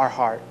our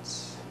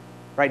hearts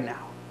right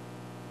now.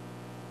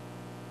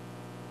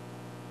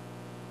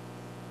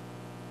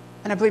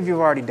 And I believe you've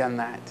already done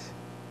that.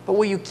 But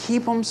will you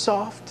keep them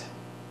soft?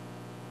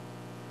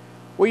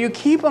 Will you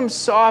keep them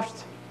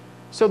soft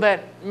so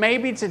that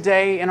maybe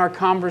today in our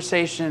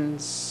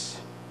conversations,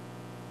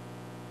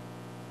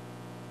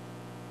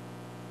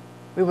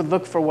 we would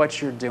look for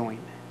what you're doing.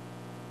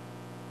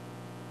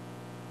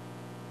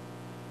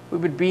 We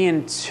would be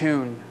in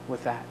tune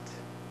with that.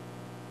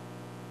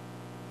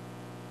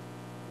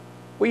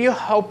 Will you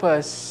help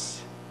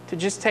us to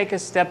just take a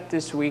step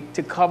this week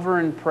to cover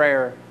in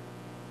prayer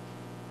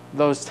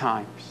those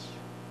times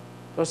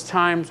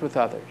with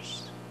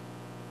others,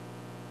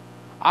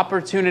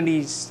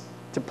 opportunities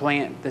to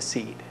plant the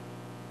seed,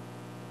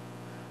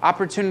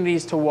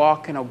 opportunities to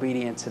walk in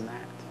obedience in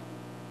that.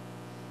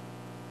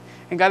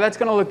 And God, that's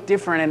going to look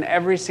different in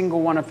every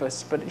single one of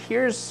us. But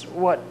here's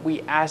what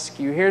we ask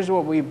you. Here's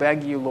what we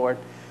beg you, Lord.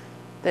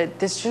 That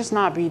this just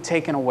not be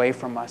taken away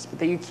from us, but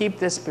that you keep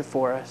this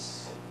before us.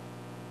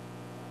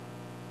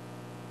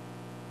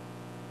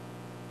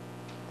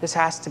 This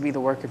has to be the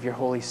work of your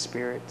Holy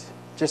Spirit,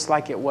 just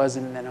like it was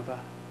in Nineveh.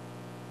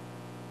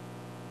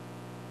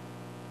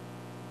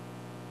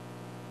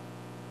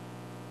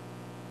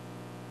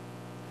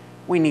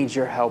 We need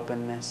your help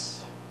in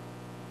this.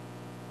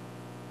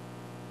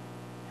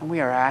 And we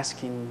are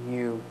asking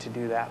you to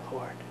do that,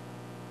 Lord.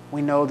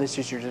 We know this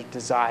is your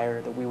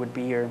desire, that we would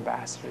be your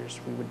ambassadors,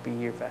 we would be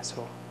your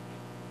vessel.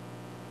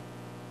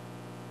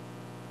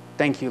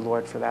 Thank you,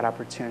 Lord, for that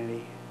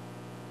opportunity.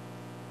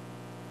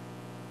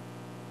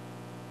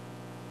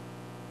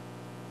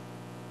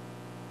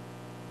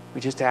 We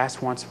just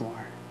ask once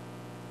more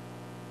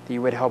that you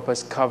would help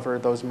us cover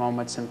those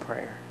moments in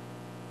prayer.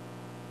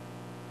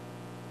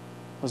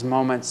 Those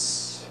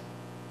moments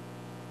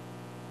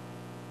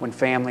when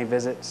family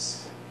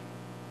visits.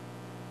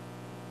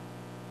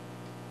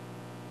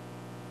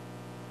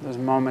 Those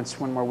moments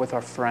when we're with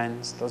our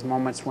friends. Those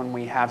moments when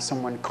we have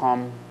someone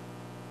come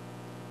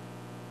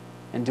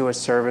and do a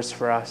service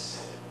for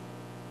us.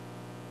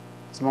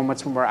 Those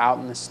moments when we're out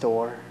in the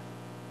store.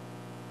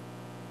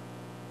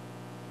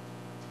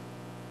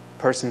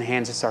 A person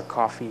hands us our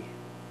coffee.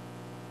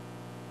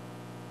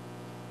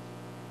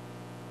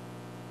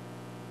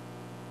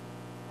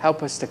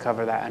 Help us to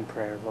cover that in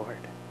prayer, Lord.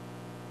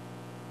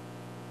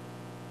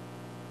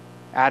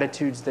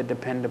 Attitudes that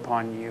depend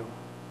upon you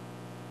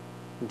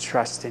and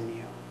trust in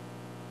you,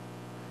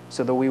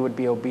 so that we would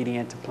be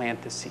obedient to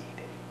plant the seed.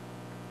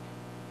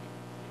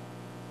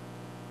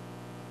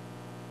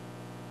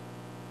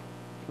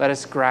 Let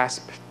us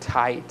grasp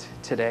tight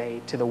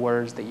today to the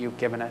words that you've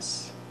given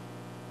us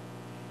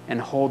and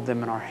hold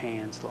them in our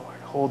hands, Lord.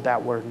 Hold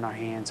that word in our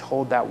hands.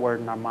 Hold that word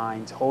in our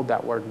minds. Hold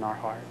that word in our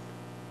heart.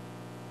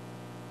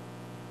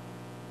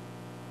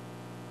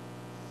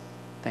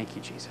 Thank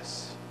you,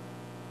 Jesus.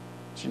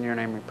 It's in your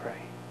name we pray.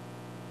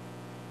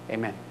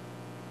 Amen.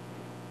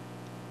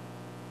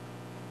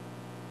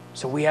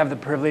 So we have the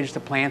privilege to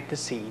plant the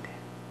seed,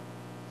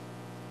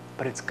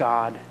 but it's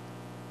God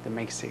that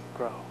makes it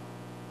grow.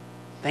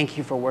 Thank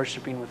you for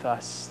worshiping with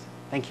us.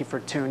 Thank you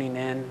for tuning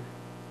in.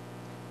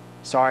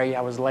 Sorry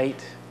I was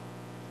late,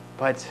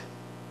 but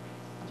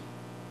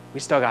we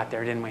still got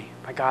there, didn't we?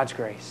 By God's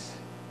grace.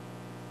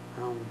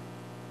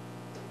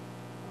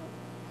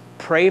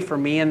 Pray for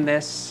me in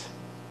this,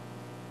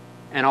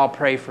 and I'll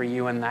pray for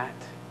you in that.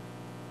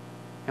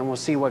 And we'll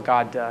see what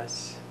God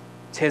does.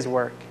 It's His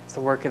work. It's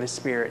the work of the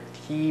Spirit.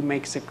 He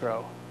makes it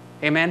grow.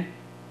 Amen?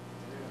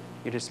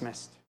 You're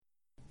dismissed.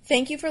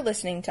 Thank you for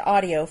listening to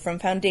audio from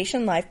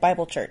Foundation Life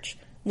Bible Church,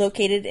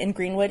 located in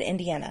Greenwood,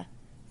 Indiana.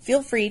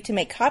 Feel free to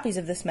make copies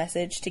of this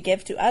message to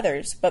give to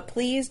others, but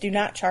please do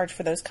not charge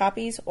for those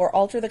copies or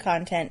alter the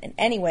content in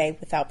any way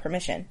without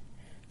permission.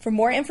 For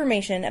more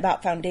information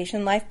about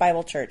Foundation Life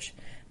Bible Church,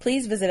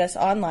 please visit us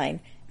online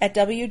at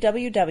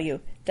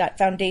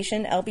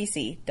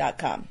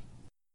www.foundationlbc.com.